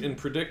lightning is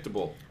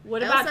unpredictable.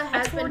 What about Elsa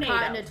has a been tornado?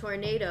 caught in a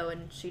tornado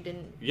and she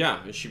didn't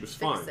Yeah, and she was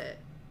fix fine. it.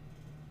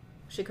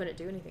 She couldn't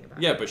do anything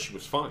about Yeah, it. but she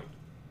was fine.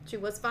 She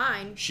was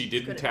fine. She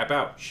didn't couldn't- tap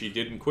out. She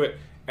didn't quit.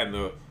 And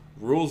the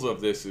rules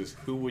of this is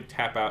who would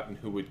tap out and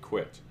who would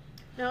quit.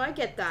 No, I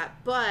get that,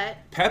 but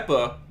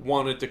Peppa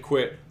wanted to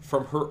quit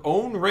from her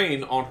own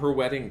reign on her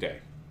wedding day.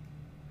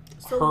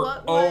 so Her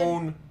what would,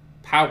 own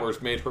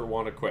powers made her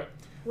want to quit.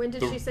 when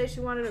did the- she say she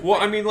wanted to Well,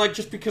 quit? I mean, like,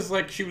 just because,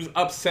 like, she was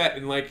upset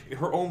and, like,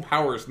 her own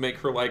powers make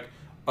her, like,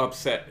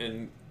 upset.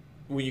 And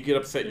when you get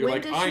upset, you're when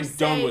like, did I'm she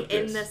done say with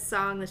this. in this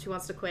song that she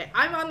wants to quit?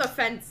 I'm on the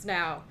fence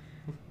now.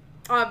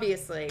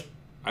 Obviously.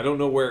 I don't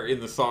know where in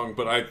the song,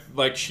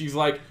 but she's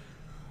like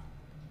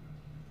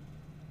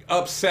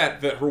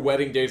upset that her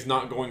wedding day's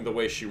not going the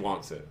way she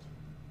wants it.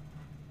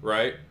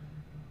 Right?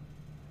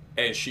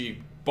 And she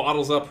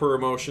bottles up her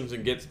emotions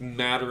and gets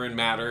madder and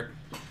madder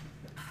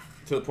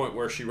to the point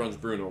where she runs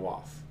Bruno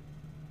off.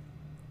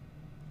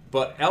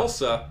 But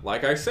Elsa,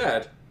 like I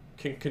said,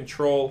 can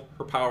control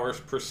her powers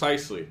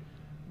precisely.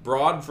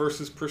 Broad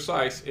versus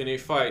precise in a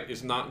fight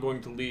is not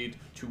going to lead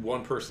to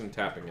one person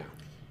tapping out.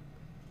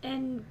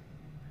 And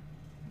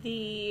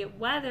the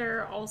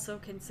weather also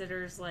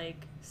considers like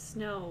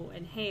snow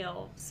and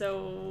hail,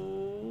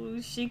 so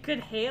she could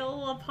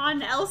hail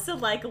upon Elsa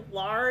like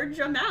large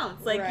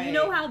amounts. Like Right. you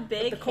know how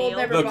big the cold hail.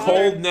 never The bothered-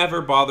 cold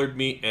never bothered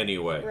me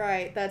anyway.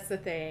 Right, that's the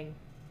thing.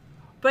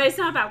 But it's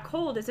not about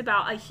cold. It's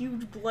about a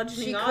huge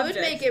bludgeoning She could object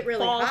make it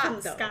really fall hot, from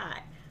the though.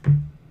 sky.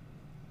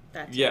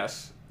 That's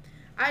Yes.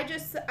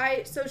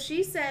 so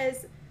she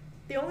says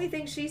the only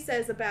thing she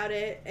says about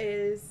it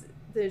is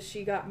that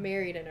she got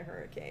married in a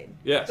hurricane.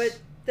 Yes. But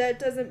that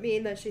doesn't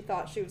mean that she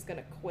thought she was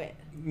gonna quit.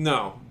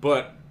 No,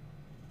 but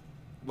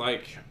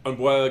like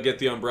Umbrella get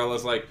the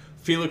umbrellas. Like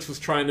Felix was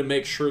trying to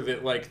make sure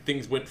that like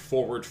things went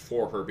forward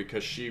for her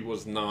because she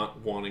was not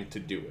wanting to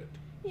do it.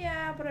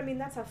 Yeah, but I mean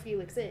that's how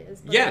Felix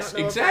is. But Yes, I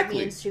don't know exactly. If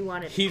that means she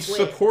wanted He's to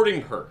quit.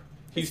 supporting her.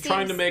 He's It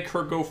trying to seems- make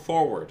her go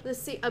forward.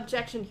 The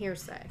objection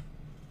hearsay.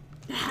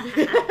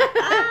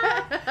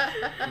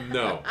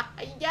 No.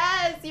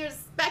 Yes, you're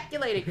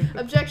speculating.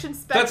 Objection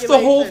speculation. That's the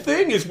whole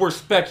thing is we're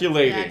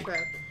speculating. Yeah, true.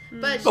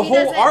 But The she whole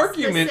doesn't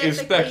argument is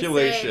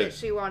specifically say speculation. that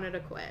she wanted to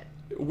quit.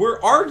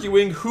 We're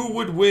arguing who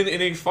would win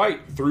in a fight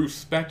through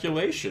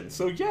speculation.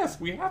 So yes,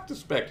 we have to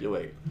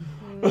speculate.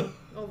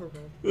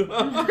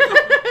 Overruled.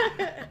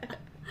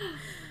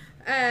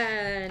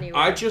 Anyway,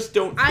 I just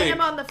don't think I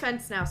am on the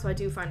fence now, so I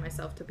do find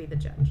myself to be the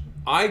judge.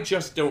 I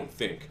just don't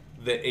think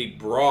that a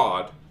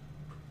broad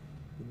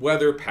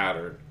weather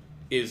pattern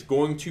is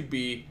going to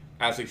be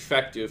as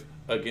effective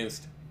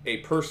against a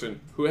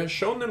person who has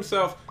shown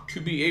themselves to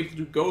be able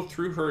to go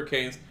through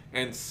hurricanes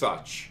and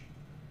such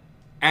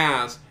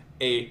as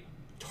a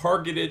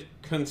targeted,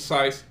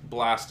 concise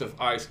blast of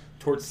ice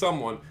towards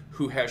someone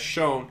who has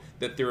shown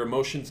that their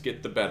emotions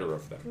get the better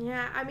of them.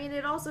 Yeah, I mean,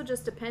 it also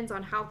just depends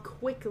on how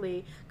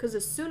quickly, because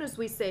as soon as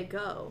we say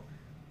go,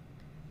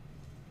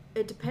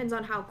 it depends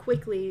on how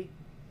quickly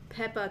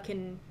Peppa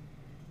can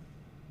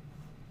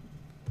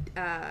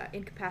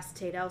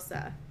incapacitate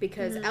Elsa.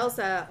 Because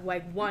Elsa,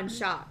 like, one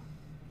shot,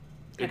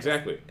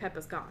 Exactly.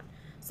 Peppa's gone.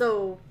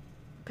 So,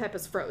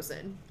 Peppa's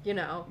frozen, you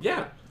know?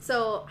 Yeah.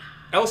 So,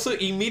 Elsa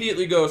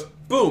immediately goes,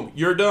 boom,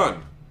 you're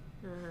done.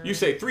 You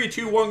say 3,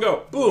 2, 1,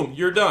 go. Boom,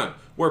 you're done.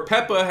 Where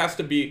Peppa has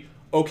to be,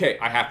 okay,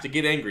 I have to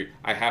get angry.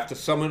 I have to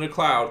summon a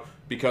cloud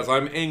because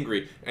I'm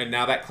angry. And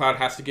now that cloud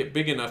has to get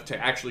big enough to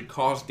actually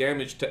cause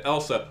damage to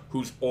Elsa,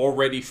 who's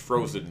already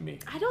frozen me.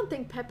 I don't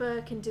think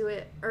Peppa can do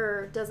it,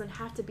 or doesn't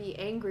have to be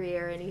angry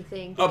or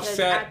anything. Because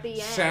Upset, at the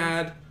end,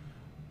 sad,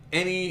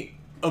 any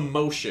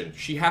emotion.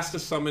 She has to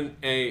summon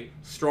a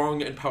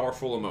strong and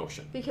powerful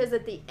emotion. Because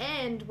at the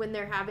end, when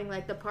they're having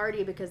like the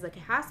party, because the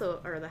castle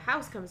or the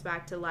house comes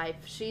back to life,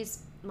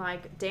 she's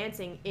like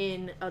dancing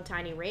in a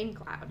tiny rain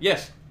cloud.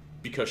 Yes,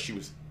 because she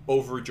was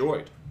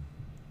overjoyed.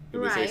 It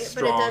was Right, a but it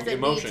strong doesn't need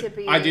emotion. to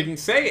be- I didn't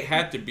say it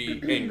had to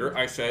be anger.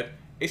 I said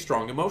a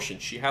strong emotion.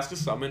 She has to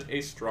summon a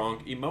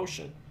strong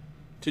emotion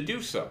to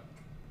do so.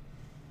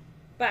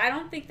 But I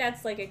don't think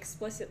that's like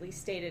explicitly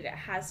stated. It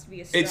has to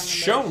be a strong It's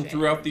shown emotion.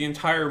 throughout the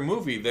entire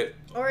movie that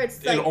Or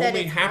it's like it that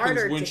only it's happens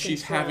harder when to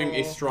she's control. having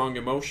a strong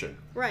emotion.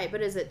 Right,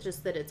 but is it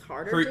just that it's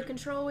harder Her- to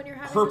control when you're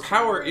having Her a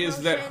stronger power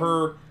is that emotion?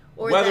 her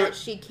Or weather, that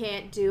she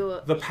can't do...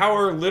 the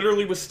power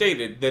literally was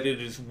stated that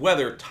it is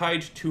weather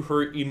tied to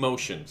her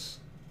emotions.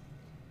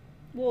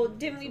 Well,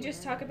 didn't we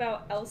just talk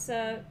about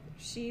Elsa?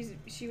 She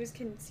was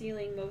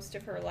concealing most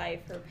of her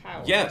life, her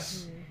power.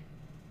 Yes,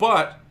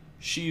 but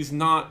she's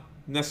not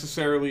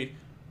necessarily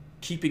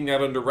keeping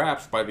that under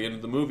wraps by the end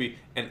of the movie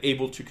and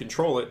able to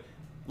control it,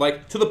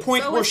 like to the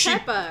point So where is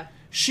Peppa.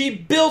 she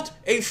built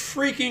a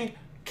freaking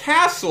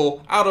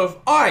castle out of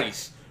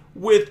ice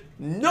with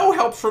no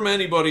help from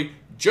anybody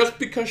just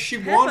because she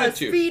wanted Peppa's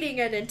to. feeding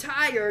an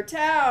entire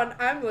town.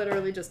 I'm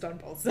literally just on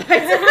both sides.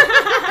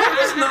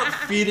 Peppa's not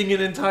feeding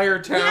an entire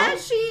town. Yeah,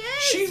 she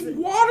is. She's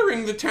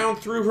watering the town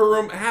through her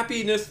own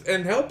happiness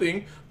and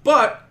helping,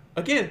 but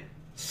again,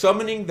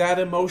 summoning that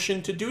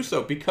emotion to do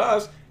so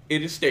because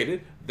it is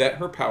stated that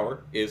her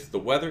power is the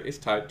weather is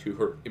tied to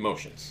her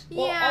emotions.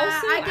 Well, Yeah,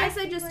 also, I guess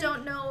I I just feel like-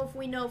 don't know if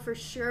we know for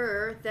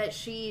sure that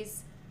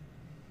she's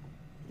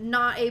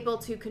not able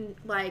to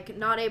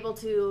not able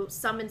to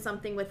summon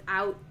something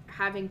without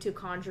having to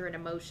conjure an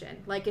emotion.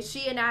 Like, is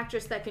she an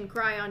actress that can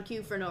cry on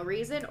cue for no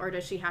reason, or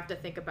does she have to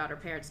think about her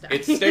parents dying?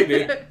 It's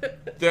stated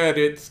that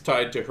it's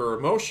tied to her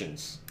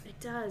emotions. It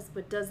does,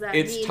 but does that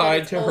It's mean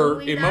tied that to it's her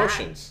only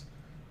emotions.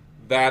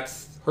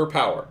 That's her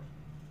power.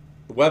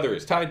 The weather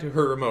is tied to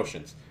her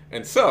emotions.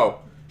 And so,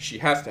 she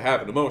has to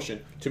have an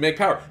emotion to make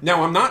power.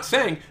 Now, I'm not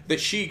saying that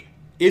she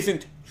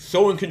isn't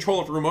so in control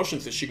of her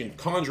emotions that she can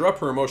conjure up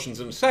her emotions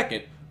in a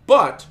second,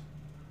 but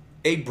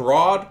a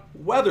broad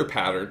weather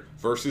pattern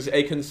versus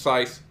a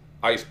concise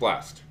ice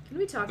blast. Can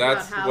we talk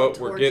That's about how what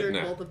we're getting tortured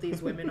at. both of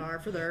these women are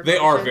for their They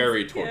are emotions?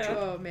 very tortured.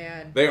 Oh,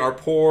 man. They are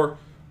poor,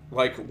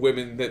 like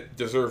women that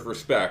deserve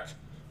respect,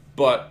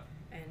 but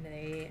And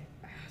they...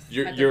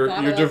 you're had to you're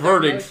bottle you're up their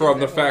diverting emotions from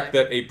the their whole fact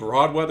life. that a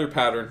broad weather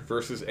pattern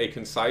versus a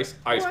concise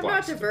ice Oh, I'm not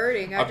blast.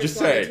 diverting. I I'm just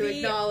just wanted saying. to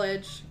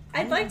acknowledge...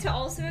 I'd like to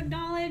also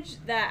acknowledge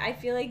that I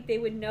feel like they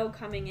would know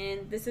coming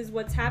in, this is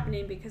what's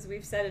happening because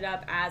we've set it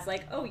up as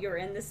like, oh, you're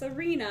in this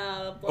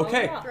arena, blah,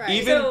 Okay, blah, blah. Right.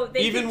 even So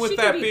they even could- with she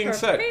that could be being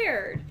said,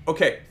 prepared.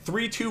 okay,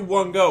 3, 2,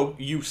 1, go.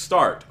 You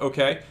start.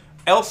 Okay,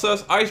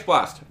 Elsa's ice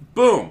blast.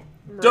 Boom,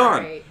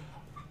 done. Right.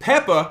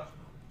 Peppa.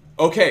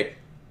 Okay,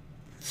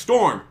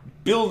 storm,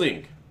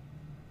 building,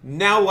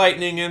 now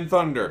lightning and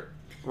thunder.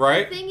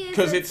 Right? The thing is,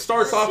 Because it it's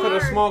starts off at a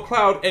hard. small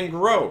cloud and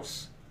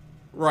grows.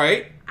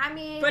 Right? I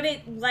mean... But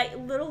it, like,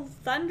 little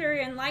thunder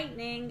and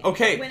lightning.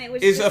 Okay, when it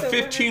was is a just over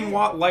her 15 head.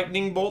 watt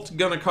lightning bolt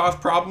gonna cause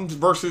problems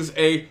versus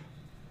a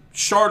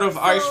shard of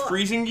ice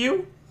freezing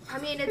you? I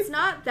mean, it's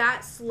not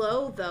that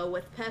slow though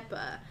with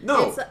Peppa.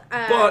 No, it's,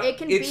 but it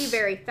can be it's-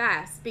 very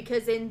fast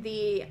because in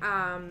the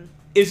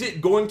Is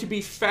it going to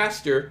be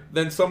faster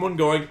than someone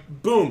going,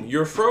 boom,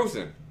 you're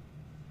frozen?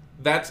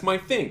 That's my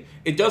thing.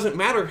 It doesn't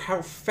matter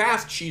how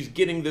fast she's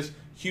getting this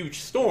huge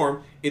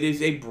storm, it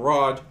is a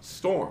broad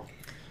storm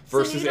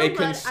versus so you know a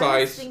what? I was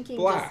concise thinking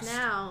blast. just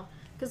now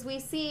because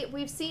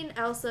we've seen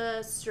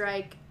Elsa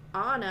strike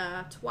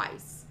Anna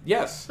twice,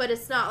 Yes. but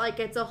it's not like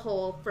it's a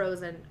whole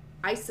frozen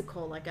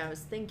icicle like I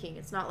was thinking.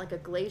 It's not like a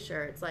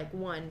glacier. It's like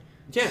one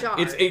Yeah, shard.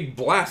 it's a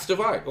blast of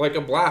ice, like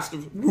a blast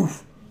of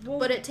woof.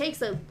 But it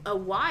takes a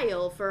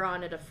while for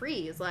Anna to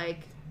freeze, like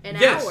an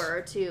Yes. hour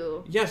or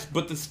two. Yes,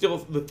 but the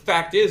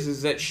fact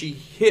is that she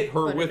hit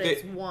her But with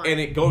it's it one.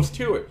 and it goes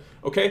to it.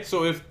 Okay,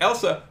 so if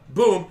Elsa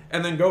boom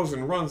and then goes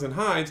and runs and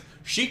hides,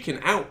 she can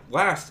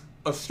outlast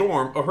a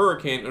storm, a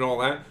hurricane, and all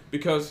that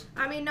because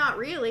I mean, not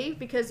really,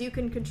 because you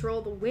can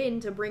control the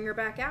wind to bring her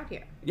back out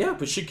here. yeah,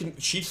 but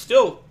she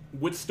still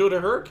withstood a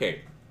hurricane.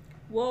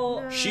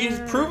 Well, She's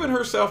proven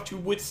herself to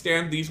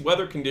withstand these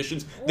weather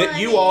conditions Well, that I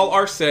you mean, all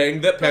are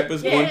saying that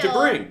Peppa's going to Gale-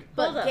 bring. Hold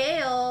But up.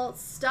 Gale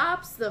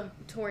stops the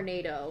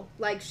tornado.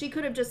 Like, she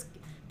could have just...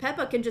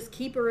 Peppa can just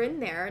keep her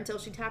in there until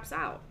she taps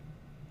out.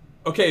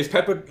 Okay, is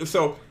Peppa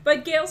so?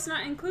 but Gale's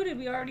not included.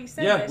 We already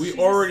said Yeah, this. we She's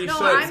already No,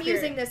 said- I'm spirit.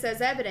 using this as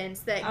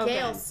evidence that Okay.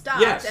 Gale stopped,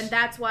 Yes. and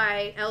that's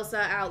why Elsa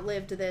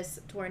outlived this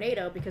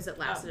tornado, because it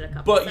lasted a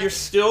couple But seconds. you're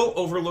still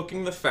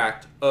overlooking the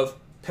fact of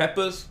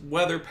Peppa's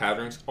weather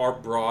patterns are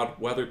broad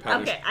weather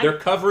patterns. Okay, They're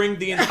covering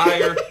the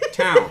entire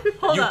town.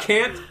 Hold You up.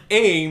 can't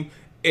aim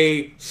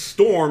a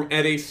storm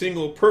at a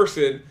single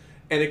person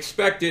and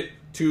expect it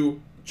to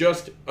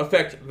just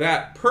affect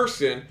that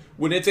person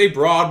when it's a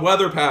broad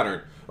weather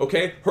pattern.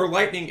 Okay? Her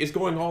lightning is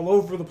going all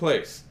over the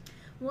place.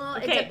 Well,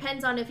 Okay. it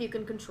depends on if you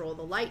can control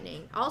the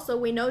lightning. Also,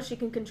 we know she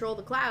can control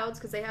the clouds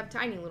because they have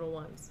tiny little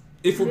ones.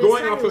 If we're There's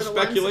going tiny off of little ones,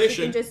 so speculation,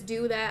 she can just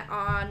do that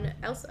on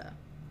Elsa.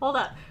 Hold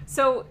up.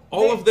 So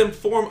all the- of them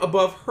form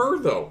above her,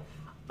 though.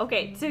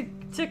 Okay,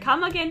 to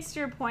come against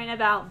your point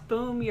about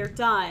boom, you're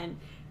done.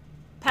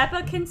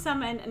 Peppa can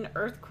summon an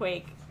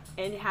earthquake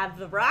and have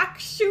the rock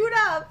shoot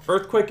up.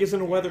 Earthquake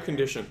isn't a weather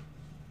condition.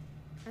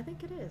 I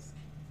think it is.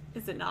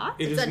 Is it not?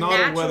 It It's is a not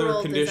a weather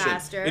natural condition.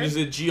 disaster. It is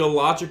a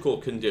geological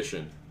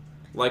condition.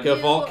 Like a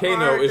You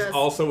volcano are is just-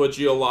 also a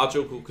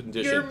geological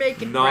condition. You're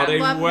making not crap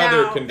a up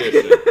weather now.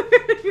 condition.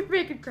 You're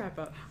making crap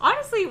up.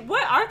 Honestly,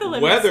 what are the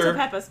limits Weather- to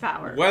Peppa's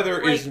power? Weather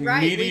is Like,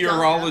 right, we don't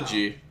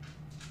meteorology.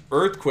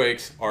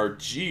 Earthquakes are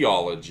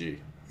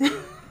geology.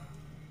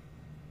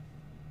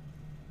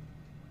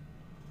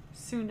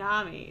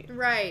 Tsunami.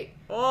 Right.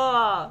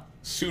 Oh.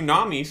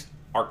 Tsunamis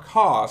are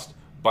caused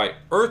by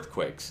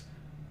earthquakes.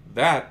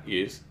 That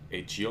is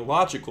a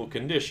geological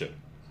condition.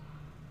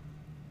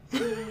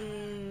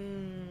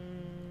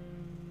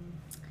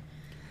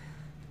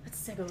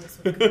 Let's take a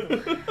listen with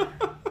Google.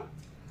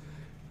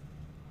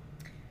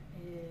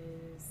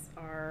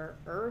 Are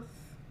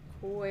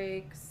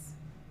earthquakes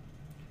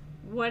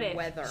What if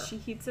weather? she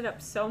heats it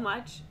up so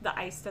much the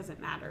ice doesn't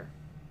matter?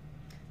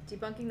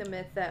 Debunking the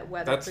myth that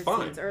weather That's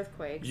precedes fine.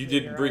 earthquakes. You with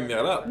didn't your bring that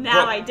up. article. Now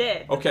Well, I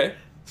did. Okay,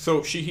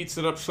 so she heats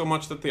it up so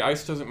much that the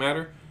ice doesn't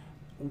matter.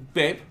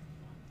 Babe,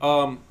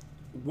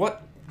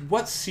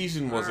 what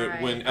season was it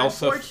Alright. when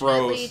Elsa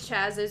Unfortunately, froze?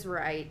 Chaz is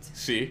right.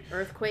 See,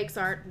 Earthquakes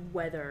aren't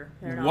weather.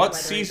 They're not what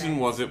weather season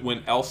events. was it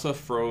when Elsa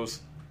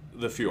froze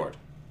the fjord?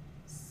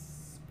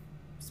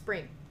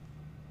 Spring.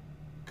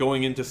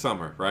 Going into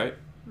summer, right?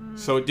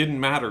 So it didn't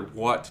matter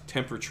what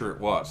temperature it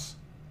was.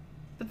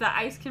 But the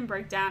ice can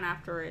break down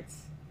after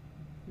it's...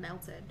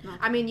 Melted. Melted.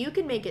 I mean, you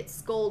can make it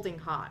scalding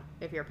hot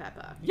if you're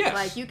Peppa. Yes.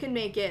 Like, you can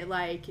make it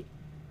like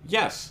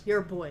Yes,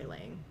 you're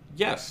boiling.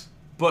 yes.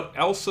 But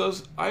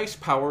Elsa's ice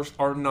powers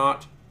are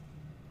not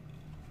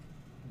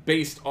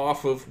based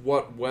off of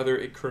what weather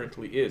it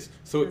currently is.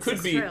 So it This could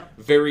is be true.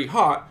 very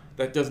hot.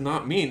 That does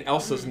not mean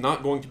Elsa's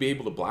not going to be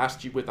able to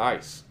blast you with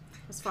ice.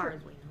 As far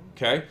as we know.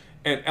 Okay?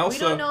 And We don't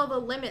Elsa know the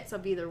limits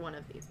of either one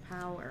of these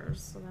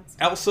powers, so that's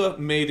Elsa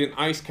made an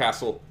ice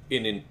castle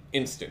in an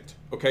instant.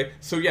 Okay?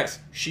 So yes,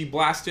 she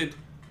blasted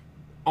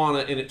Anna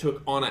and it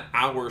took Anna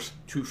hours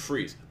to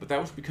freeze. But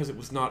that was because it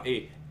was not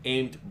a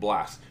aimed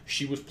blast.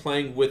 She was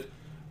playing with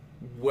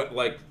what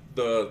like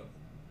the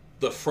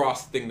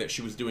frost thing that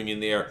she was doing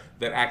in the air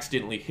that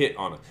accidentally hit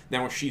Anna.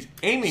 Now if she's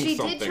aiming She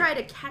something, did try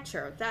to catch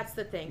her. That's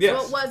the thing. Yes.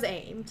 So it was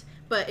aimed,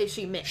 but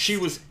she missed. she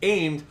was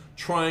aimed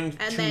trying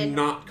And to then-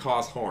 not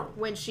cause harm.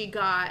 when she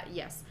got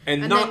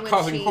And then not when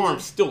causing she- harm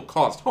still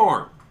caused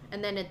harm.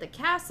 And then at the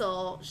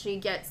castle, she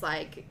gets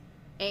like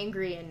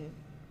angry and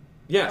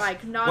Yes.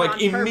 Like, not like on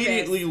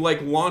immediately purpose.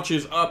 like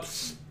launches up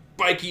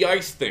spiky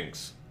ice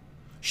things.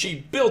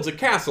 She builds a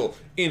castle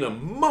in a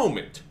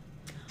moment.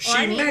 She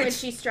I mean, when makes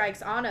she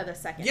strikes Anna the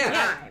second Yes.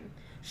 time,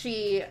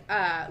 she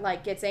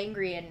like gets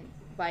angry and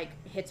like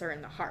hits her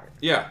in the heart.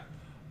 Yeah.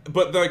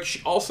 But like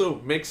she also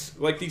makes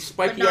like these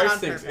spiky not ice on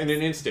things in purpose.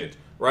 an instant,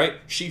 right?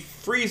 She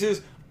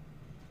freezes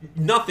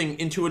nothing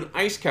into an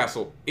ice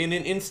castle in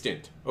an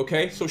instant,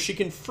 okay? So she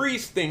can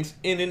freeze things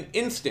in an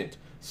instant.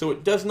 So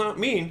it does not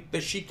mean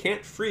that she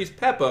can't freeze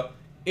Peppa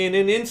in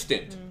an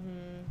instant.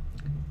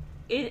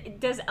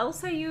 Does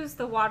Elsa use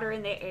the water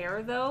in the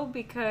air, though?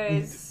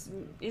 Because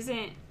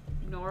isn't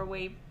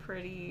Norway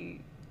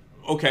pretty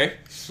Okay.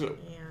 So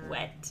Yeah.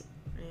 wet?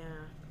 Yeah.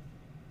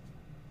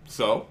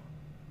 So,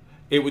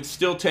 it would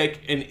still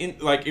take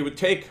it would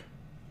take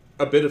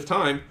a bit of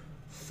time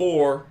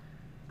for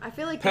I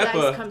feel like Peppa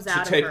the ice comes to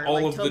out take of her, all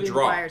like of the Tobey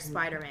drop. Maguire's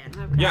Spider-Man.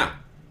 Okay. yeah,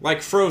 like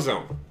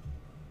Frozone.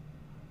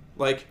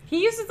 Like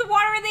He uses the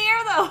water in the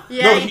air, though.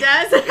 Yeah, No, he he-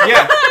 does.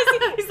 yeah,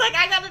 He's like,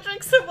 I gotta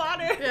drink some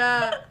water.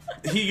 Yeah.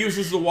 he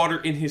uses the water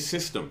in his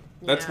system.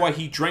 That's Yeah. why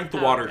he drank the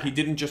Oh, water. okay. He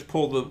didn't just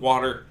pull the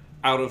water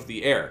out of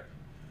the air.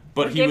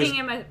 But We're he was giving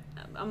him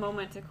a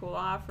moment to cool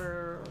off,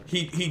 or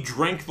he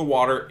drank the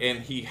water and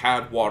he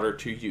had water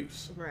to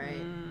use. Right.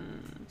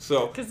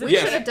 So 'Cause the We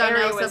yes. should have done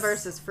Area Elsa was-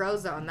 versus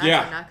Frozone. That's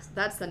Yeah.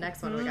 that's the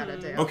next one we gotta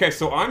do. Okay,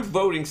 so I'm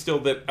voting still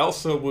that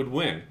Elsa would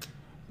win.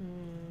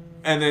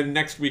 And then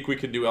next week we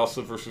can do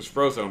Elsa versus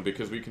Frozone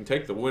because we can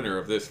take the winner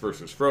of this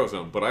versus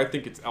Frozone. But I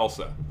think it's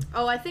Elsa.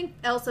 Oh, I think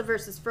Elsa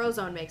versus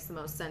Frozone makes the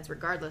most sense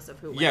regardless of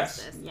who wins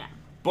Yes. this. yeah.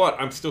 But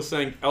I'm still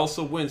saying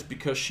Elsa wins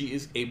because she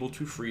is able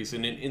to freeze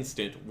in an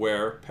instant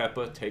where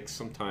Peppa takes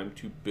some time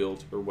to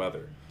build her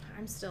weather.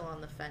 I'm still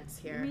on the fence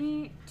here.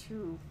 Me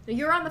too.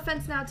 You're on the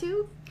fence now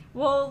too?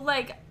 Well,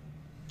 like,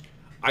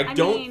 I I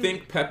don't mean-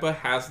 think Peppa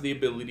has the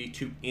ability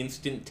to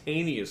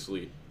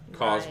instantaneously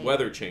cause Right.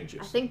 weather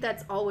changes. I think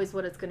that's always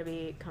what it's going to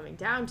be coming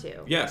down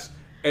to. Yes.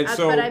 And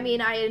so But I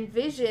mean, I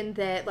envision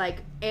that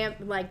like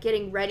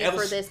getting ready for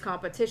Else- this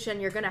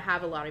competition, you're going to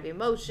have a lot of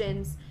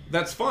emotions.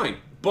 that's fine.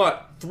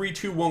 But 3,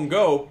 2, 1,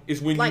 go is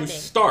when Lightning. you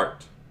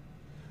start.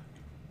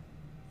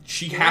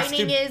 She has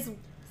Lightning to. is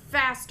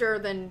faster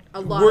than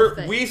a lot of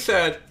things. We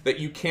said that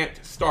you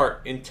can't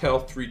start until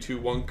 3, 2,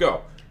 1,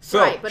 go. So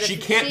Right, but she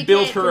if can't she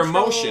build can't her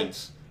control-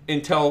 emotions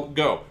until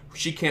go.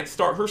 She can't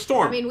start her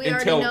storm I mean, we already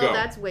until know go.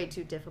 that's way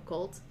too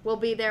difficult. We'll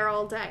be there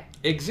all day.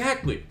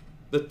 Exactly.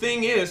 The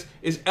thing is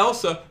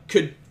Elsa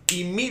could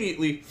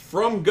immediately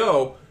from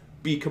go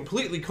be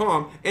completely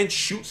calm and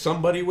shoot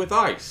somebody with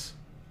ice.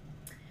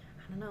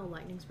 I don't know.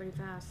 Lightning's pretty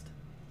fast.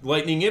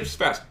 Lightning is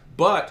fast,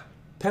 but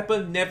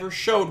Peppa never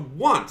showed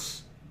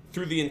once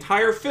through the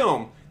entire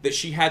film that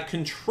she had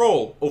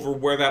control over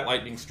where that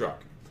lightning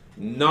struck.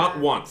 Not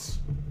Yeah. once.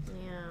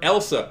 Yeah.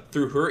 Elsa,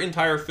 through her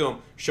entire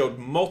film, showed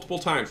multiple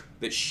times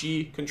that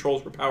she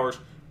controls her powers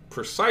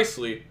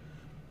precisely.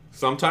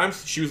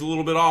 Sometimes she was a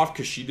little bit off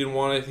because she didn't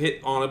want to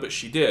hit Anna, but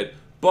she did.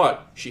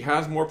 But she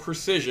has more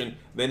precision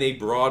than a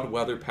broad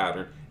weather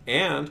pattern,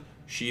 and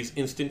she's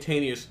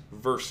instantaneous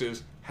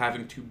versus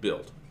having to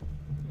build.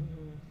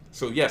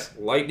 So yes,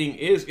 lightning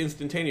is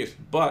instantaneous,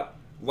 but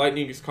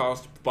lightning is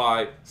caused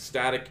by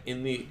static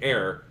in the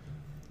air,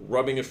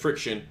 rubbing and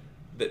friction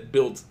that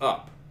builds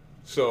up.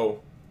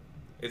 So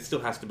it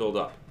still has to build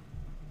up.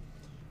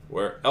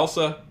 Where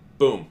Elsa,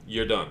 boom,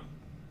 you're done.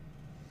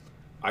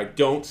 I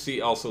don't see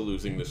Elsa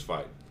losing this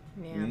fight.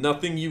 Yeah.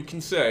 Nothing you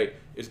can say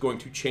is going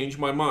to change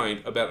my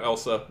mind about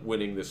Elsa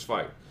winning this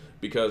fight.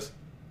 Because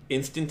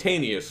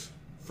instantaneous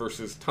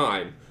versus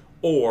time,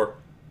 or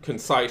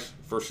concise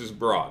versus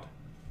broad,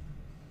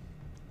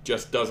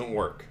 just doesn't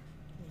work.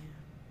 Yeah.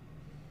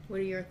 What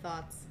are your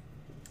thoughts?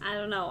 I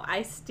don't know.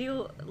 I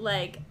still,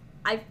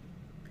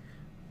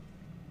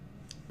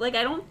 I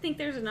don't think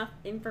there's enough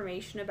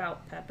information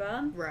about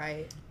Peppa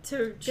Right.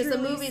 to Because the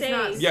truly movie's say...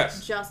 not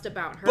Yes. just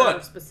about her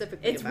But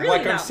specifically. it's about really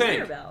Like her. I'm about saying,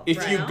 Mirabelle, if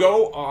right? you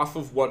go off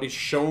of what is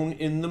shown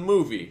in the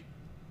movie,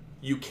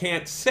 you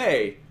can't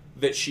say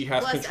that she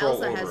has Plus, control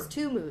Elsa over has it.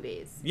 2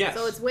 movies. Yes.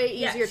 So it's way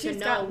Yeah, easier to she's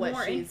know got what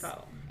more she's...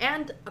 info.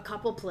 And a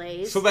couple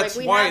plays. So that's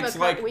we why have it's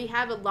like... we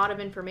have a lot of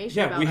information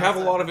Yeah, about we have a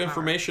Elsa lot of far.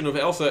 information of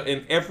Elsa,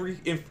 and every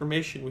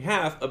information we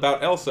have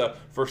about Elsa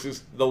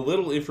versus the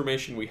little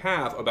information we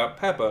have about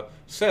Peppa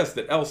says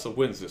that Elsa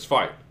wins this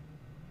fight.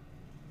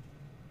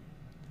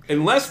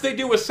 Unless they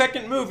do a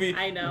second movie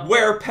I know.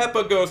 where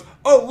Peppa goes,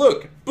 oh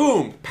look,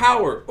 boom,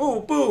 power,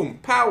 oh boom,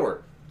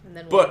 power. And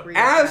then we'll But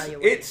as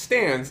reevaluate. it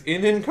stands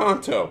in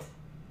Encanto,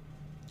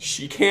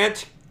 she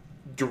can't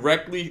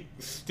directly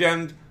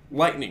send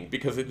lightning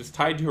because it is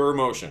tied to her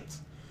emotions.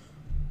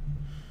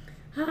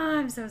 Oh,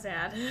 I'm so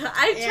sad.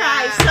 I Yeah,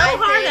 try so I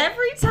hard think-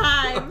 every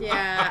time.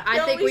 Yeah, They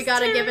I think we always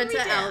gotta turn give it me to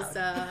down.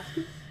 Elsa.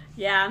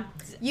 Yeah.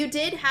 You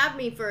did have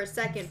me for a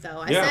second,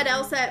 though. I Yeah. said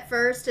Elsa at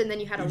first, and then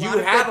you had a lot You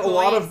of had good a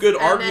lot of points, good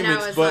and then I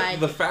arguments, was but like,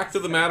 the fact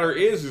of the matter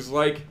is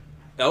like,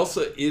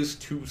 Elsa is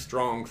too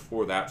strong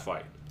for that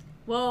fight.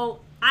 Well,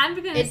 I'm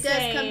gonna it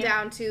say... does come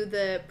down to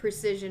the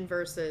precision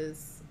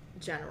versus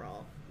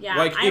general. Yeah,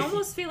 Like, I if-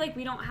 almost feel like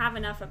we don't have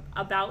enough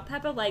about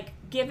Peppa. Like,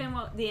 given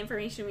what the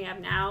information we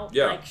have now,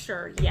 Yeah. like,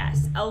 sure,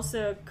 yes,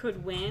 Elsa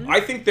could win. I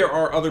think there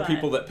are other But-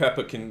 people that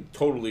Peppa can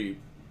totally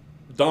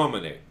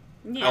dominate.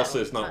 Yeah. Elsa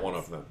is not one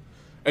of them.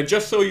 And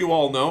just so you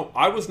all know,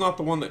 I was not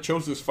the one that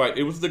chose this fight.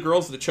 It was the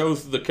girls that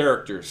chose the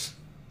characters.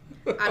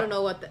 I don't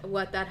know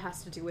what that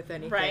has to do with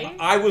anything. Right?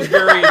 I was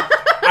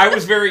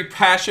very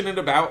passionate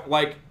about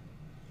like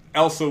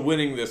Elsa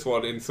winning this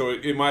one, and so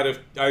it might have.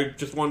 I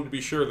just wanted to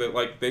be sure that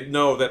like they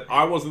know that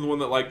I wasn't the one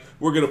that like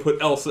we're gonna put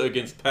Elsa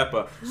against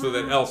Peppa so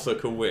that Elsa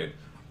could win.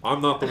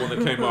 I'm not the one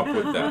that came up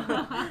with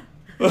that.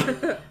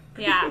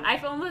 Yeah, I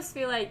almost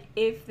feel like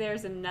if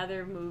there's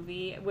another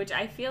movie, which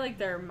I feel like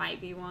there might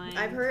be one.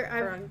 I've heard.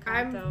 for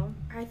Encanto.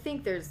 I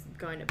think there's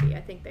going to be. I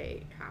think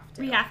they have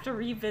to. We have to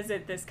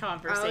revisit this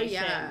conversation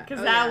yeah. because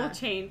Oh,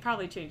 that yeah. will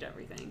probably change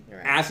everything.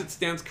 Right. As it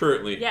stands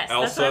currently, Yes,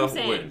 that's what Elsa I'm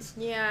saying. wins.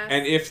 Yeah.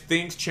 And if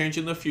things change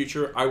in the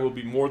future, I will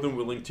be more than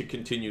willing to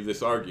continue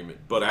this argument.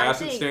 But I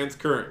as it think- stands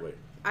currently,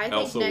 I think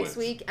Elsa next wins.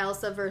 week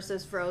Elsa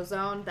versus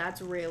Frozone.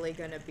 That's really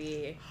going to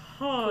be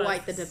Oh,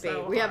 quite the it's debate.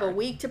 so we have a hard.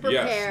 week to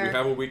prepare. yes, we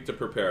have a week to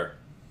prepare.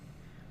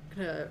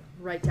 Gonna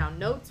write down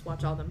notes,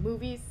 watch all the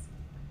movies.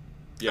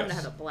 I'm Yes. gonna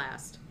have a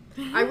blast.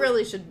 I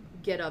really should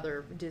get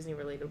other Disney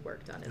related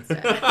work done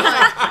instead.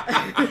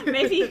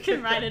 Maybe you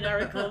can write an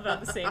article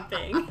about the same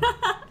thing.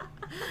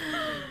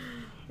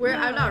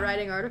 I'm not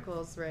writing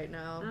articles right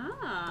now. Yeah,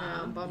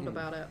 Ah. I'm bummed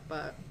about it,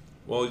 but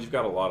Well, you've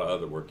got a lot of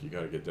other work you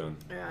got to get done.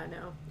 yeah, I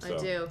know. So. I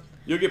do.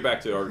 You'll get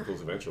back to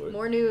articles eventually.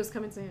 More news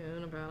coming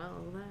soon about all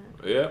of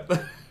that. Yep.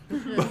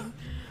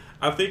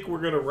 I think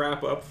we're going to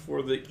wrap up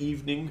for the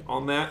evening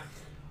on that.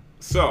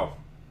 So,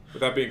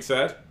 with that being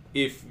said,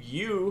 if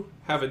you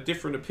have a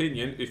different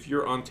opinion, if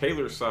you're on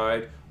Taylor's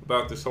side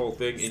about this whole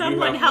thing, and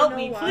Someone you have, help You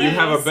me, know why? please. you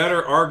have a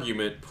better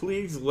argument,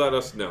 please let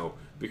us know.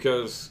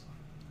 Because,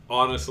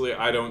 honestly,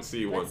 I don't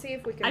see one. Let's see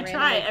if we can I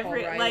try randomly call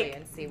every- Riley like-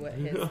 and see what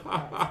his thoughts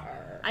are.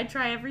 I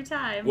try every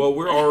time. Well,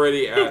 we're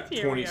already at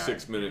Here we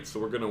 26 minutes, so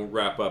we're going to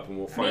wrap up and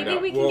we'll find Maybe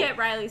out. we can We'll- get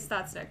Riley's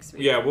thoughts next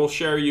week. Yeah, we'll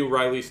share you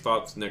Riley's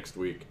thoughts next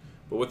week.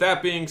 But with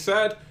that being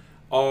said,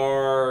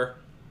 our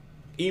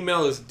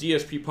email is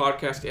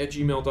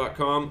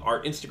dspodcast@gmail.com.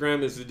 Our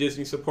Instagram is the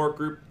Disney Support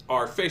Group.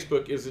 Our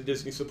Facebook is the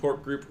Disney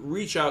Support Group.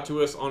 Reach out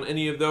to us on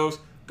any of those.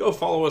 Go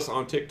follow us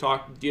on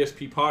TikTok,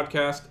 DSP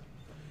Podcast.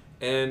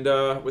 And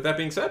with that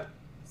being said,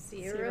 See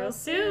See you real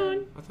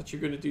soon. I thought you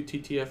were going to do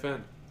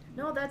TTFN.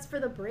 No, that's for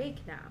the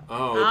break now.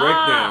 Oh, the break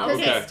now.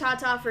 Because Okay. it's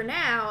ta-ta for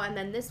now, and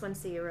then this one,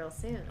 see you real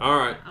soon. All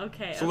right.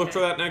 Okay. So look for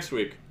that next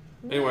week.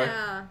 Anyway.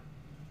 Yeah.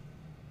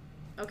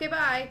 Okay,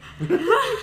 bye.